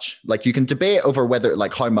too much, like you can debate over whether,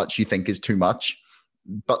 like, how much you think is too much.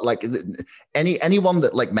 But like anyone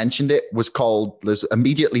that like mentioned it was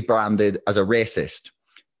immediately branded as a racist.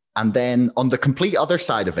 And then on the complete other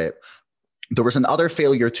side of it, there was an utter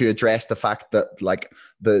failure to address the fact that like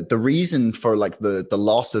the reason for like the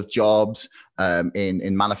loss of jobs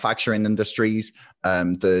in manufacturing industries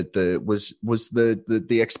was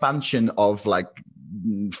the expansion of like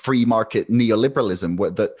free market neoliberalism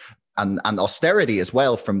and austerity as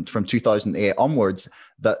well from 2008 onwards,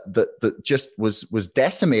 that just was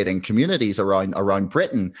decimating communities around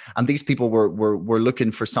Britain, and these people were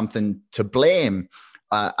looking for something to blame,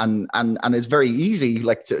 and it's very easy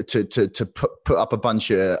like to put up a bunch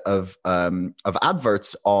of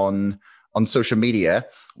adverts on social media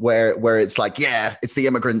where it's like, yeah, it's the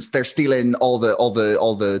immigrants, they're stealing all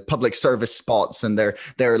the public service spots, and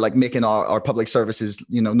they're like making our public services,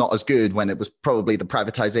 not as good, when it was probably the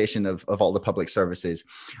privatization of all the public services.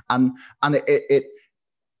 And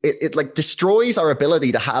it like destroys our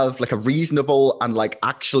ability to have like a reasonable and like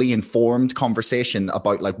actually informed conversation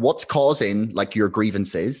about like what's causing like your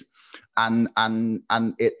grievances. And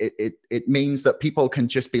it means that people can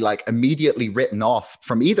just be like immediately written off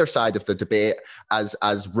from either side of the debate as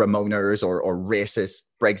Ramoners or racist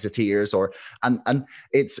Brexiteers, and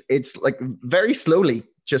it's like very slowly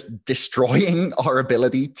just destroying our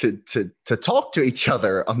ability to talk to each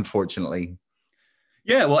other, unfortunately.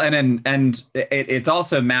 Yeah, well, and it's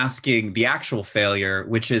also masking the actual failure,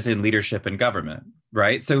 which is in leadership and government,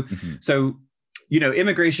 right? So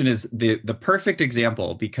immigration is the perfect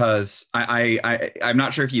example, because I'm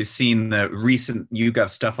not sure if you've seen the recent YouGov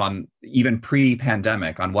stuff on even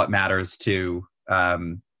pre-pandemic on what matters to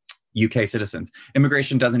UK citizens.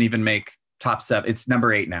 Immigration doesn't even make top 7. It's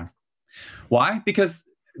number 8 now. Why? Because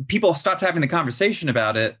people stopped having the conversation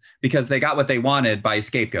about it because they got what they wanted by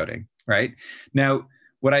scapegoating, right? Now,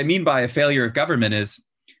 what I mean by a failure of government is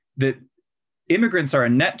that immigrants are a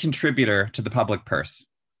net contributor to the public purse.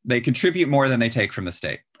 They contribute more than they take from the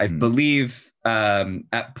state. I believe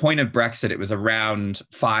at point of Brexit, it was around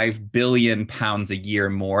 £5 billion a year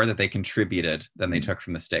more that they contributed than they took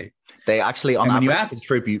from the state. They actually, on average,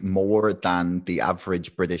 contribute more than the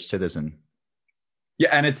average British citizen. Yeah,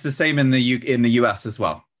 and it's the same in the US as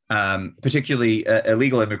well, particularly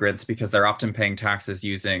illegal immigrants, because they're often paying taxes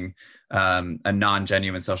using a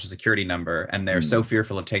non-genuine social security number, and they're so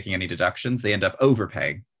fearful of taking any deductions, they end up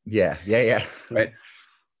overpaying. Yeah. Right.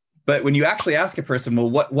 But when you actually ask a person, well,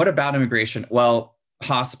 what about immigration? Well,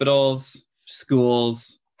 hospitals,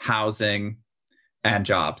 schools, housing, and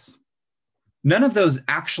jobs. None of those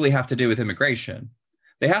actually have to do with immigration.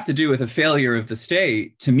 They have to do with a failure of the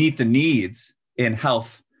state to meet the needs in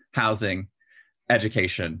health, housing,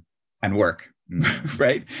 education, and work,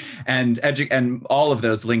 right? And all of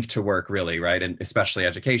those link to work, really, right? And especially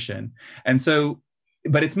education. And so,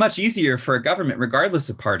 but it's much easier for a government, regardless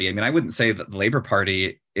of party. I mean, I wouldn't say that the Labour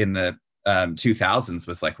Party in the 2000s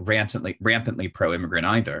was like rampantly pro-immigrant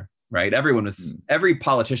either, right? Every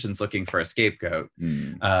politician's looking for a scapegoat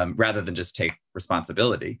rather than just take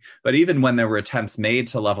responsibility. But even when there were attempts made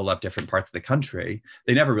to level up different parts of the country,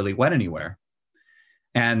 they never really went anywhere.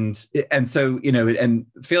 And so, and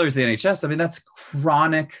failures of the NHS, I mean, that's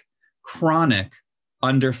chronic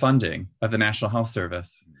underfunding of the National Health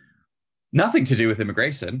Service. Nothing to do with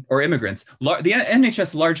immigration or immigrants. The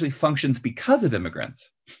NHS largely functions because of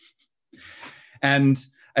immigrants. And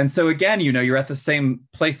so again, you're at the same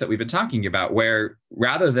place that we've been talking about, where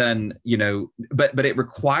rather than, but it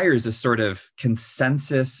requires a sort of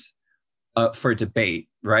consensus for debate,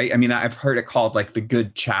 right? I mean, I've heard it called like the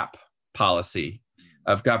good chap policy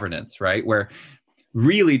of governance, right? Where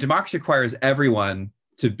really democracy requires everyone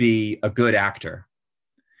to be a good actor.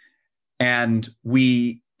 And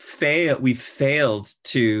we've failed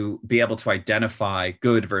to be able to identify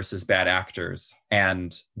good versus bad actors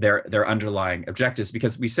and their underlying objectives,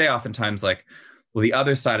 because we say oftentimes like, well, the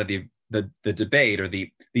other side of the debate, or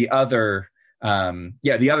the other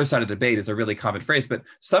side of the debate is a really common phrase, but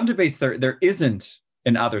some debates there isn't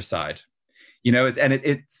an other side.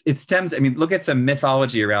 It stems. I mean, look at the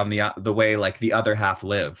mythology around the way like the other half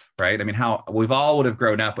live, right? I mean, how we've all would have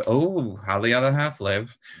grown up. Oh, how the other half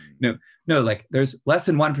live. No, like there's less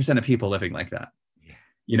than 1% of people living like that.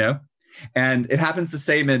 Yeah. And it happens the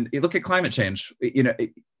same look at climate change.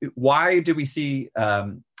 Why do we see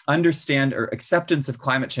understand or acceptance of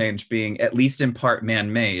climate change being at least in part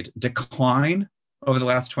man-made decline over the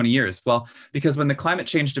last 20 years? Well, because when the climate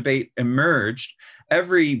change debate emerged,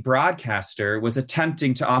 every broadcaster was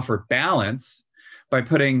attempting to offer balance by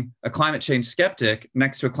putting a climate change skeptic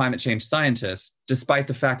next to a climate change scientist, despite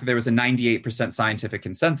the fact that there was a 98% scientific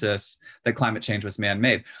consensus that climate change was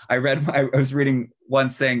man-made. I was reading one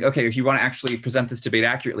saying, okay, if you want to actually present this debate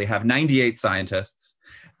accurately, have 98 scientists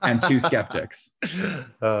and 2 skeptics.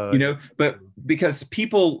 But because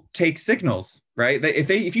people take signals, right?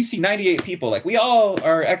 If you see 98 people, like we all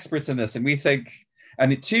are experts in this, and we think, and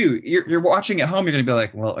the 2, you're watching at home, you're going to be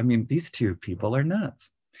like, well, I mean, these 2 people are nuts.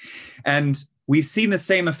 And we've seen the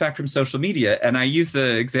same effect from social media. And I use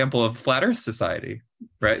the example of Flat Earth Society,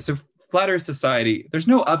 right? So Flat Earth Society, there's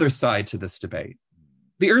no other side to this debate.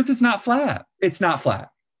 The Earth is not flat. It's not flat.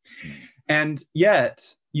 And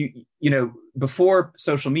yet, before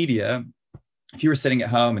social media, if you were sitting at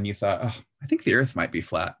home and you thought, oh, I think the Earth might be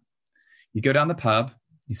flat, you go down the pub,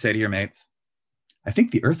 you say to your mates, I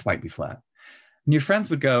think the Earth might be flat. And your friends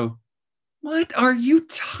would go, what are you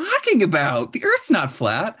talking about? The Earth's not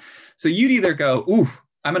flat. So you'd either go, ooh,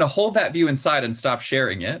 I'm going to hold that view inside and stop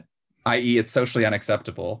sharing it, i.e. it's socially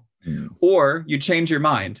unacceptable. Or you change your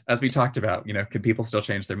mind, as we talked about, can people still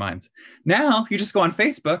change their minds? Now you just go on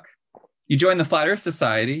Facebook, you join the Flat Earth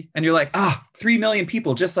Society, and you're like, 3 million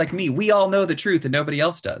people just like me. We all know the truth and nobody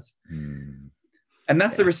else does. And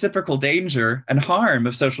that's the reciprocal danger and harm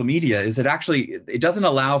of social media, is it doesn't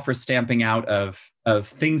allow for stamping out of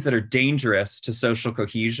things that are dangerous to social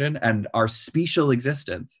cohesion and our special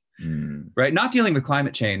existence, right? Not dealing with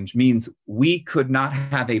climate change means we could not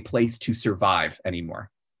have a place to survive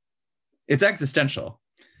anymore. It's existential.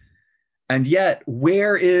 And yet,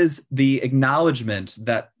 where is the acknowledgement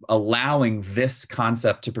that allowing this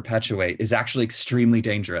concept to perpetuate is actually extremely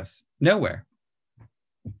dangerous? Nowhere.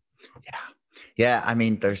 Yeah, I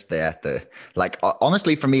mean, there's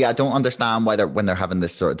honestly, for me, I don't understand why when they're having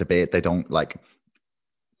this sort of debate, they don't like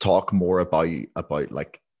talk more about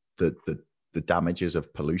like the damages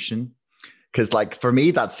of pollution. Because like for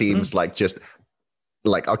me, that seems like just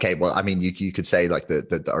like, okay, well, I mean, you could say like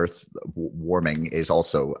the Earth warming is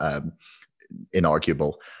also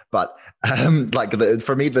inarguable, but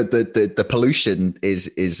for me the pollution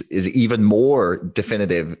is even more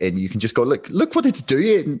definitive, and you can just go look what it's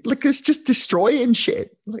doing. Like it's just destroying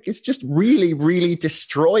shit. Like it's just really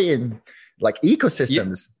destroying like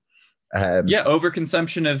ecosystems.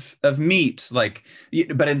 Overconsumption of meat,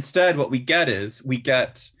 but instead what we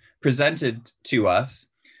get presented to us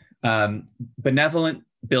benevolent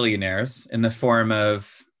billionaires in the form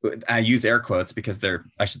of, I use air quotes because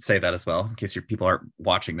I should say that as well, in case your people aren't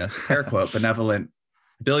watching this, air quote, benevolent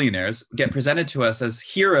billionaires get presented to us as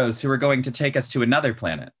heroes who are going to take us to another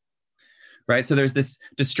planet, right? So there's this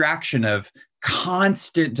distraction of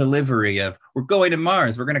constant delivery of, we're going to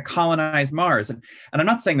Mars, we're going to colonize Mars. And I'm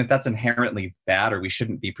not saying that that's inherently bad or we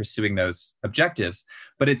shouldn't be pursuing those objectives,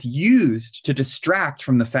 but it's used to distract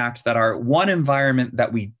from the fact that our one environment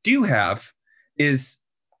that we do have is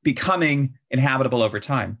becoming inhabitable over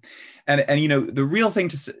time. And the real thing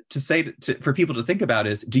to say for people to think about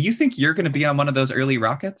is, do you think you're going to be on one of those early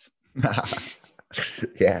rockets?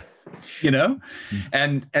 Yeah.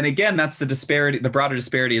 And again, that's the disparity, the broader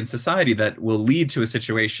disparity in society that will lead to a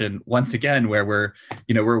situation once again where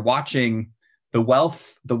we're watching the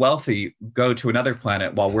wealthy go to another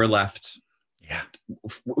planet while we're left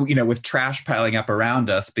with trash piling up around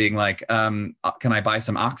us, being like, can I buy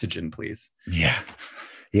some oxygen, please?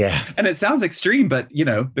 Yeah. And it sounds extreme, but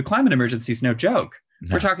the climate emergency is no joke,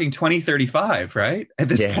 We're talking 2035, right? At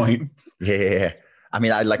this point. Yeah. I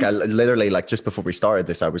mean, I literally, like, just before we started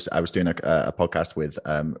this, I was doing a podcast with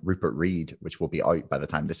Rupert Reed, which will be out by the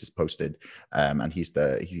time this is posted. And he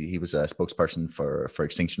was a spokesperson for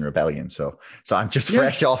Extinction Rebellion. So I'm just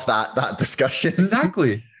fresh off that discussion.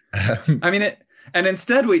 Exactly. I mean, and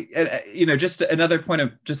instead just another point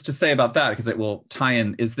of just to say about that, because it will tie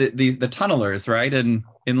in, is the tunnelers, right? In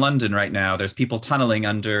London right now, there's people tunneling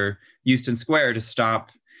under Euston Square to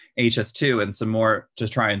stop HS2 and some more to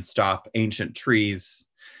try and stop ancient trees.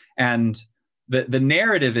 And the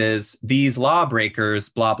narrative is these lawbreakers,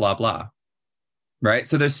 blah, blah, blah. Right?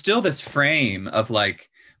 So there's still this frame of like,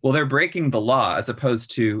 well, they're breaking the law, as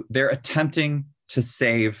opposed to they're attempting to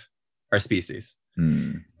save our species.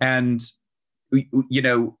 And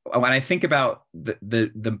when I think about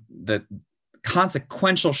the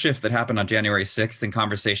consequential shift that happened on January 6th in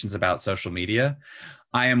conversations about social media,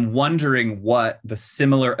 I am wondering what the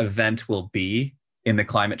similar event will be in the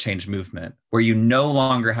climate change movement, where you no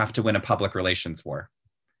longer have to win a public relations war.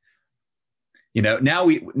 Now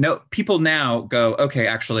people now go, okay,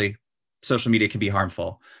 actually, social media can be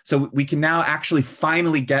harmful. So we can now actually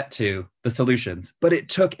finally get to the solutions. But it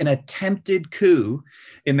took an attempted coup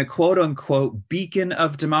in the quote unquote beacon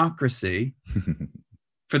of democracy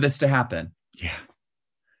for this to happen.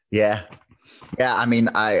 Yeah. I mean,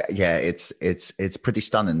 it's pretty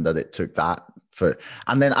stunning that it took that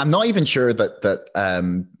and then I'm not even sure that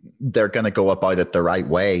they're going to go about it the right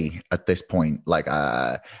way at this point. Like,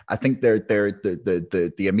 I think they're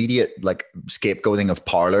the immediate like scapegoating of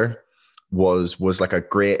Parler was like a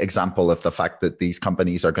great example of the fact that these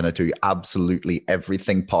companies are going to do absolutely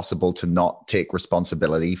everything possible to not take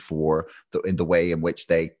responsibility for in the way in which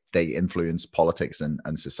they influence politics and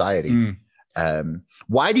society.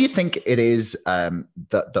 Why do you think it is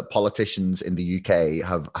that politicians in the UK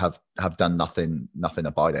have done nothing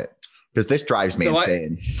about it? Because this drives me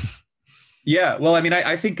insane. Well, I mean,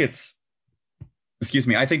 I think it's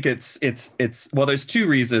well, there's two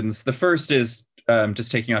reasons. The first is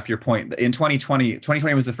just taking off your point. In 2020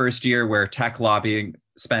 was the first year where tech lobbying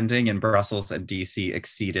spending in Brussels and DC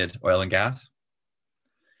exceeded oil and gas.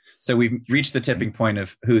 So we've reached the tipping point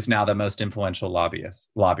of who's now the most influential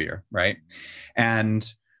lobbyer, right?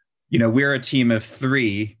 And, we're a team of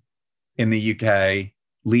 3 in the UK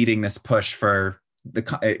leading this push for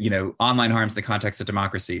online harms in the context of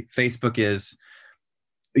democracy. Facebook is,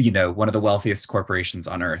 one of the wealthiest corporations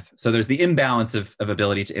on earth. So there's the imbalance of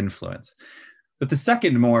ability to influence. But the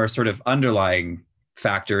second more sort of underlying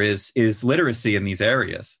factor is literacy in these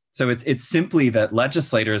areas. So it's simply that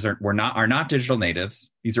legislators are not digital natives.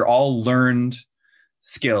 These are all learned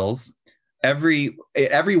skills. Every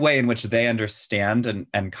way in which they understand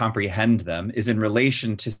and comprehend them is in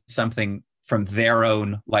relation to something from their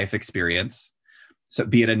own life experience. So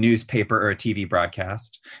be it a newspaper or a TV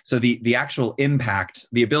broadcast. So the actual impact,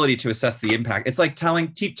 the ability to assess the impact, it's like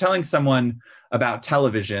telling someone about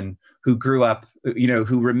television who grew up,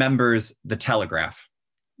 who remembers the Telegraph,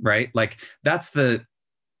 right? Like that's the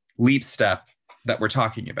leap step that we're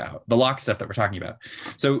talking about, the lockstep that we're talking about.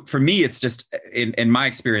 So for me, it's just, in my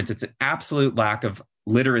experience, it's an absolute lack of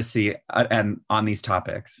literacy and on these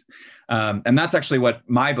topics. And that's actually what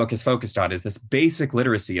my book is focused on, is this basic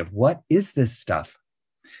literacy of what is this stuff?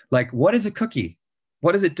 Like, what is a cookie?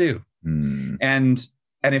 What does it do? And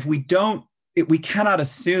if we don't, we cannot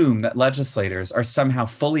assume that legislators are somehow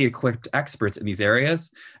fully equipped experts in these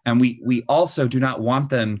areas. And we also do not want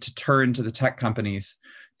them to turn to the tech companies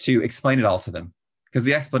to explain it all to them, because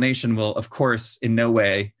the explanation will, of course, in no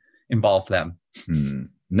way involve them.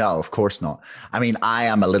 No, of course not. I mean, I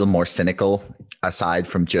am a little more cynical, aside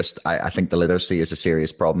from just, I think the literacy is a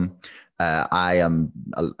serious problem. I am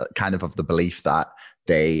kind of the belief that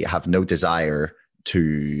they have no desire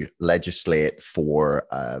to legislate for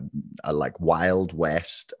a like Wild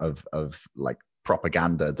West of like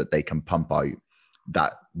propaganda that they can pump out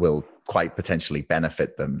that will quite potentially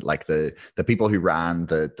benefit them. Like the people who ran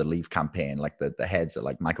the Leave campaign, like the heads of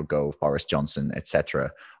like Michael Gove, Boris Johnson,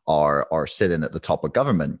 etc., are sitting at the top of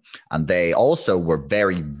government, and they also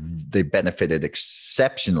they benefited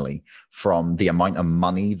exceptionally from the amount of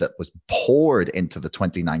money that was poured into the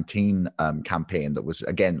 2019 campaign that was,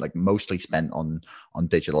 again, like mostly spent on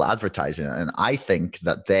digital advertising. And I think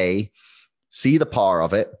that they see the power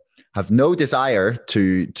of it, have no desire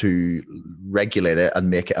to regulate it and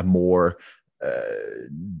make it a more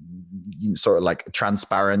sort of like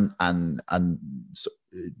transparent and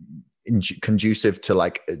conducive to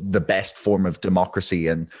like the best form of democracy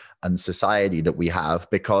and society that we have,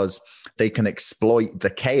 because they can exploit the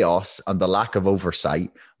chaos and the lack of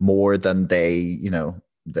oversight more than they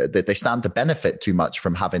they stand to benefit too much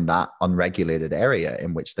from having that unregulated area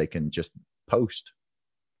in which they can just post.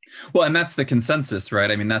 Well, and that's the consensus,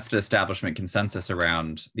 right? I mean, that's the establishment consensus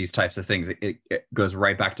around these types of things. It goes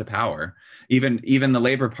right back to power. Even the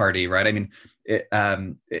Labour Party, right? I mean,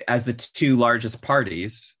 as the two largest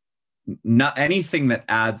parties, not anything that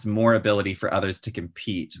adds more ability for others to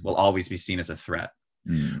compete will always be seen as a threat,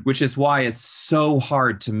 which is why it's so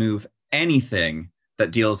hard to move anything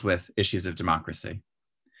that deals with issues of democracy.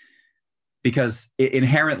 Because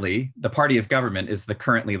inherently, the party of government is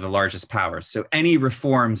currently the largest power. So any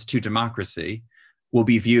reforms to democracy will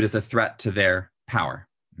be viewed as a threat to their power.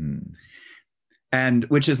 And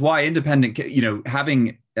which is why independent,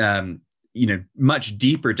 having, much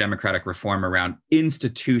deeper democratic reform around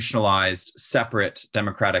institutionalized, separate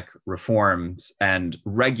democratic reforms and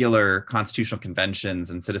regular constitutional conventions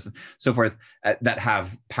and citizens, so forth, that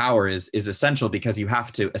have power is essential, because you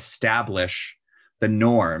have to establish the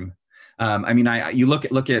norm. You look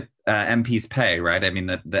at MPs' pay, right? I mean,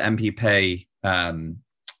 the MP pay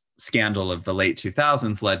scandal of the late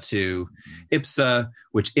 2000s led to IPSA,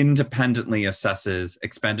 which independently assesses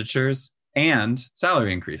expenditures and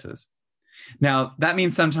salary increases. Now, that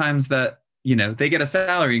means sometimes that, they get a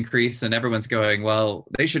salary increase and everyone's going, well,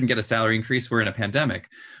 they shouldn't get a salary increase. We're in a pandemic.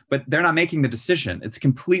 But they're not making the decision. It's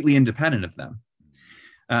completely independent of them.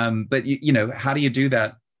 But, how do you do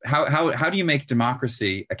that? How do you make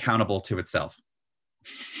democracy accountable to itself?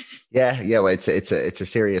 Yeah. Well, it's a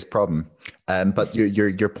serious problem. But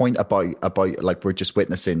your point about like we're just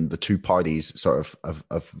witnessing the two parties sort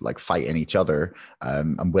of like fighting each other,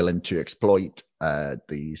 and willing to exploit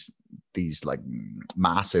these like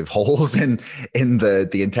massive holes in the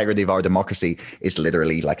integrity of our democracy is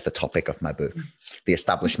literally like the topic of my book, The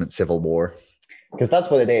Establishment Civil War, because that's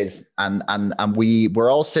what it is. And we're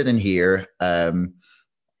all sitting here.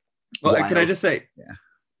 Well, can I just say,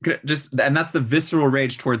 and that's the visceral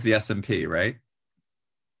rage towards the SNP, right?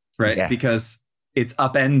 Right, yeah. Because it's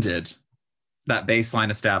upended that baseline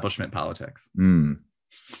establishment politics. And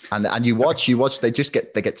you watch, they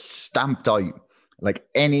get stamped out. Like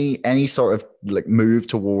any sort of like move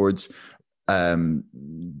towards some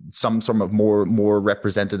sort of more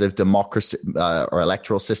representative democracy or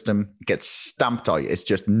electoral system gets stamped out. It's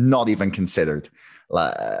just not even considered.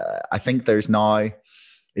 I think there's now.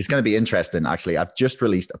 It's going to be interesting, actually. I've just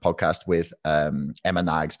released a podcast with Emma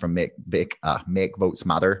Nags from Make Votes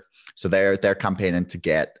Matter. So they're campaigning to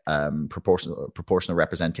get proportional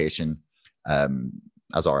representation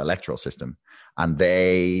as our electoral system. And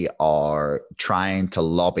they are trying to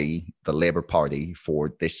lobby the Labour Party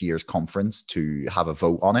for this year's conference to have a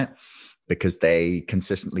vote on it, because they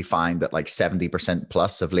consistently find that like 70%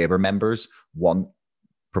 plus of Labour members want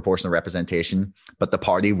proportional representation, but the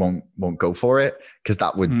party won't go for it, because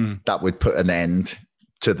that would put an end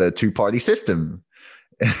to the two-party system.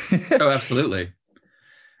 Oh, absolutely.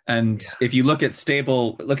 And if you look at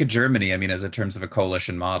Germany, I mean, as in terms of a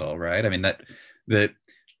coalition model, right? I mean, that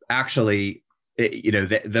actually,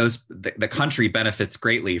 the country benefits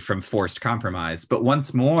greatly from forced compromise. But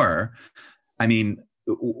once more, I mean,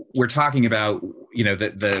 we're talking about,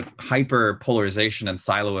 the hyper polarization and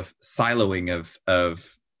siloing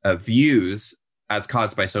of views as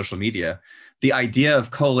caused by social media. The idea of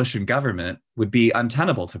coalition government would be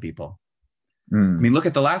untenable to people. I mean, look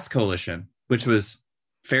at the last coalition, which was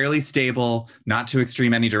fairly stable, not too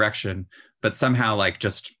extreme any direction, but somehow like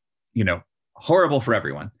just, horrible for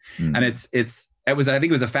everyone. And I think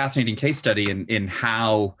it was a fascinating case study in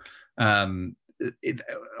how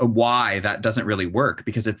why that doesn't really work,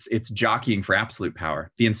 because it's jockeying for absolute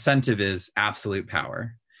power. The incentive is absolute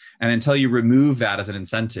power. And until you remove that as an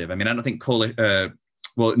incentive, I mean, I don't think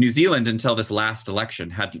New Zealand until this last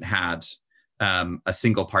election hadn't had a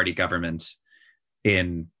single party government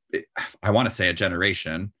in, I want to say, a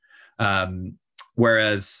generation.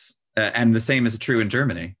 Whereas, and the same is true in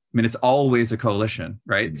Germany. I mean, it's always a coalition,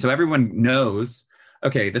 right? So everyone knows,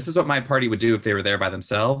 okay, this is what my party would do if they were there by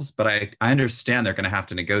themselves, but I understand they're going to have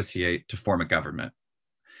to negotiate to form a government.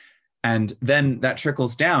 And then that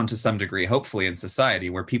trickles down to some degree, hopefully, in society,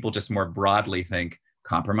 where people just more broadly think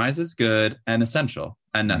compromise is good and essential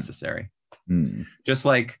and necessary. Just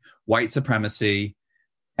like white supremacy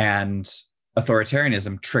and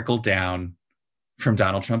authoritarianism trickled down from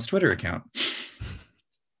Donald Trump's Twitter account.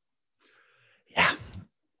 Yeah.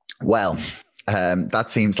 Well, that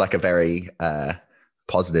seems like a very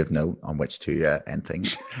positive note on which to end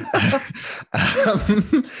things.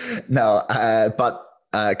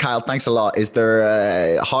 But Kyle, thanks a lot. Is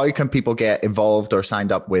there how can people get involved or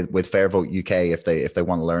signed up with Fair Vote UK if they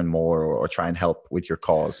want to learn more or try and help with your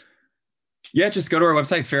cause? Yeah, just go to our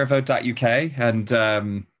website, fairvote.uk,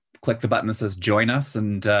 and click the button that says join us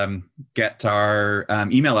and get our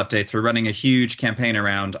email updates. We're running a huge campaign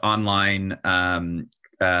around online,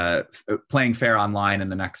 playing fair online in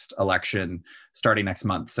the next election starting next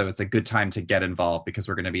month. So it's a good time to get involved because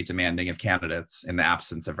we're going to be demanding of candidates, in the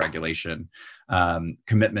absence of regulation,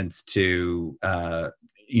 commitments to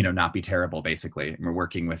not be terrible, basically. And we're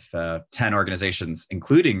working with 10 organizations,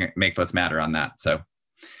 including Make Votes Matter, on that. So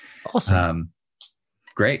awesome.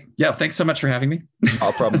 Great. Yeah. Thanks so much for having me.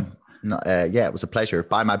 No problem. Yeah, it was a pleasure.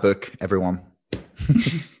 Buy my book, everyone.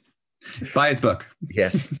 Buy his book.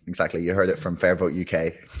 Yes, exactly. You heard it from Fair Vote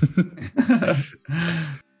UK.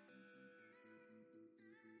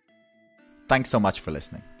 Thanks so much for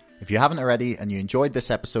listening. If you haven't already and you enjoyed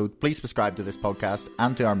this episode, please subscribe to this podcast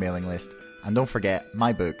and to our mailing list. And don't forget,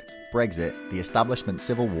 my book, Brexit, The Establishment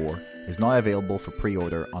Civil War, is now available for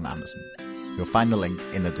pre-order on Amazon. You'll find the link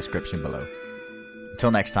in the description below.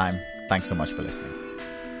 Until next time, thanks so much for listening.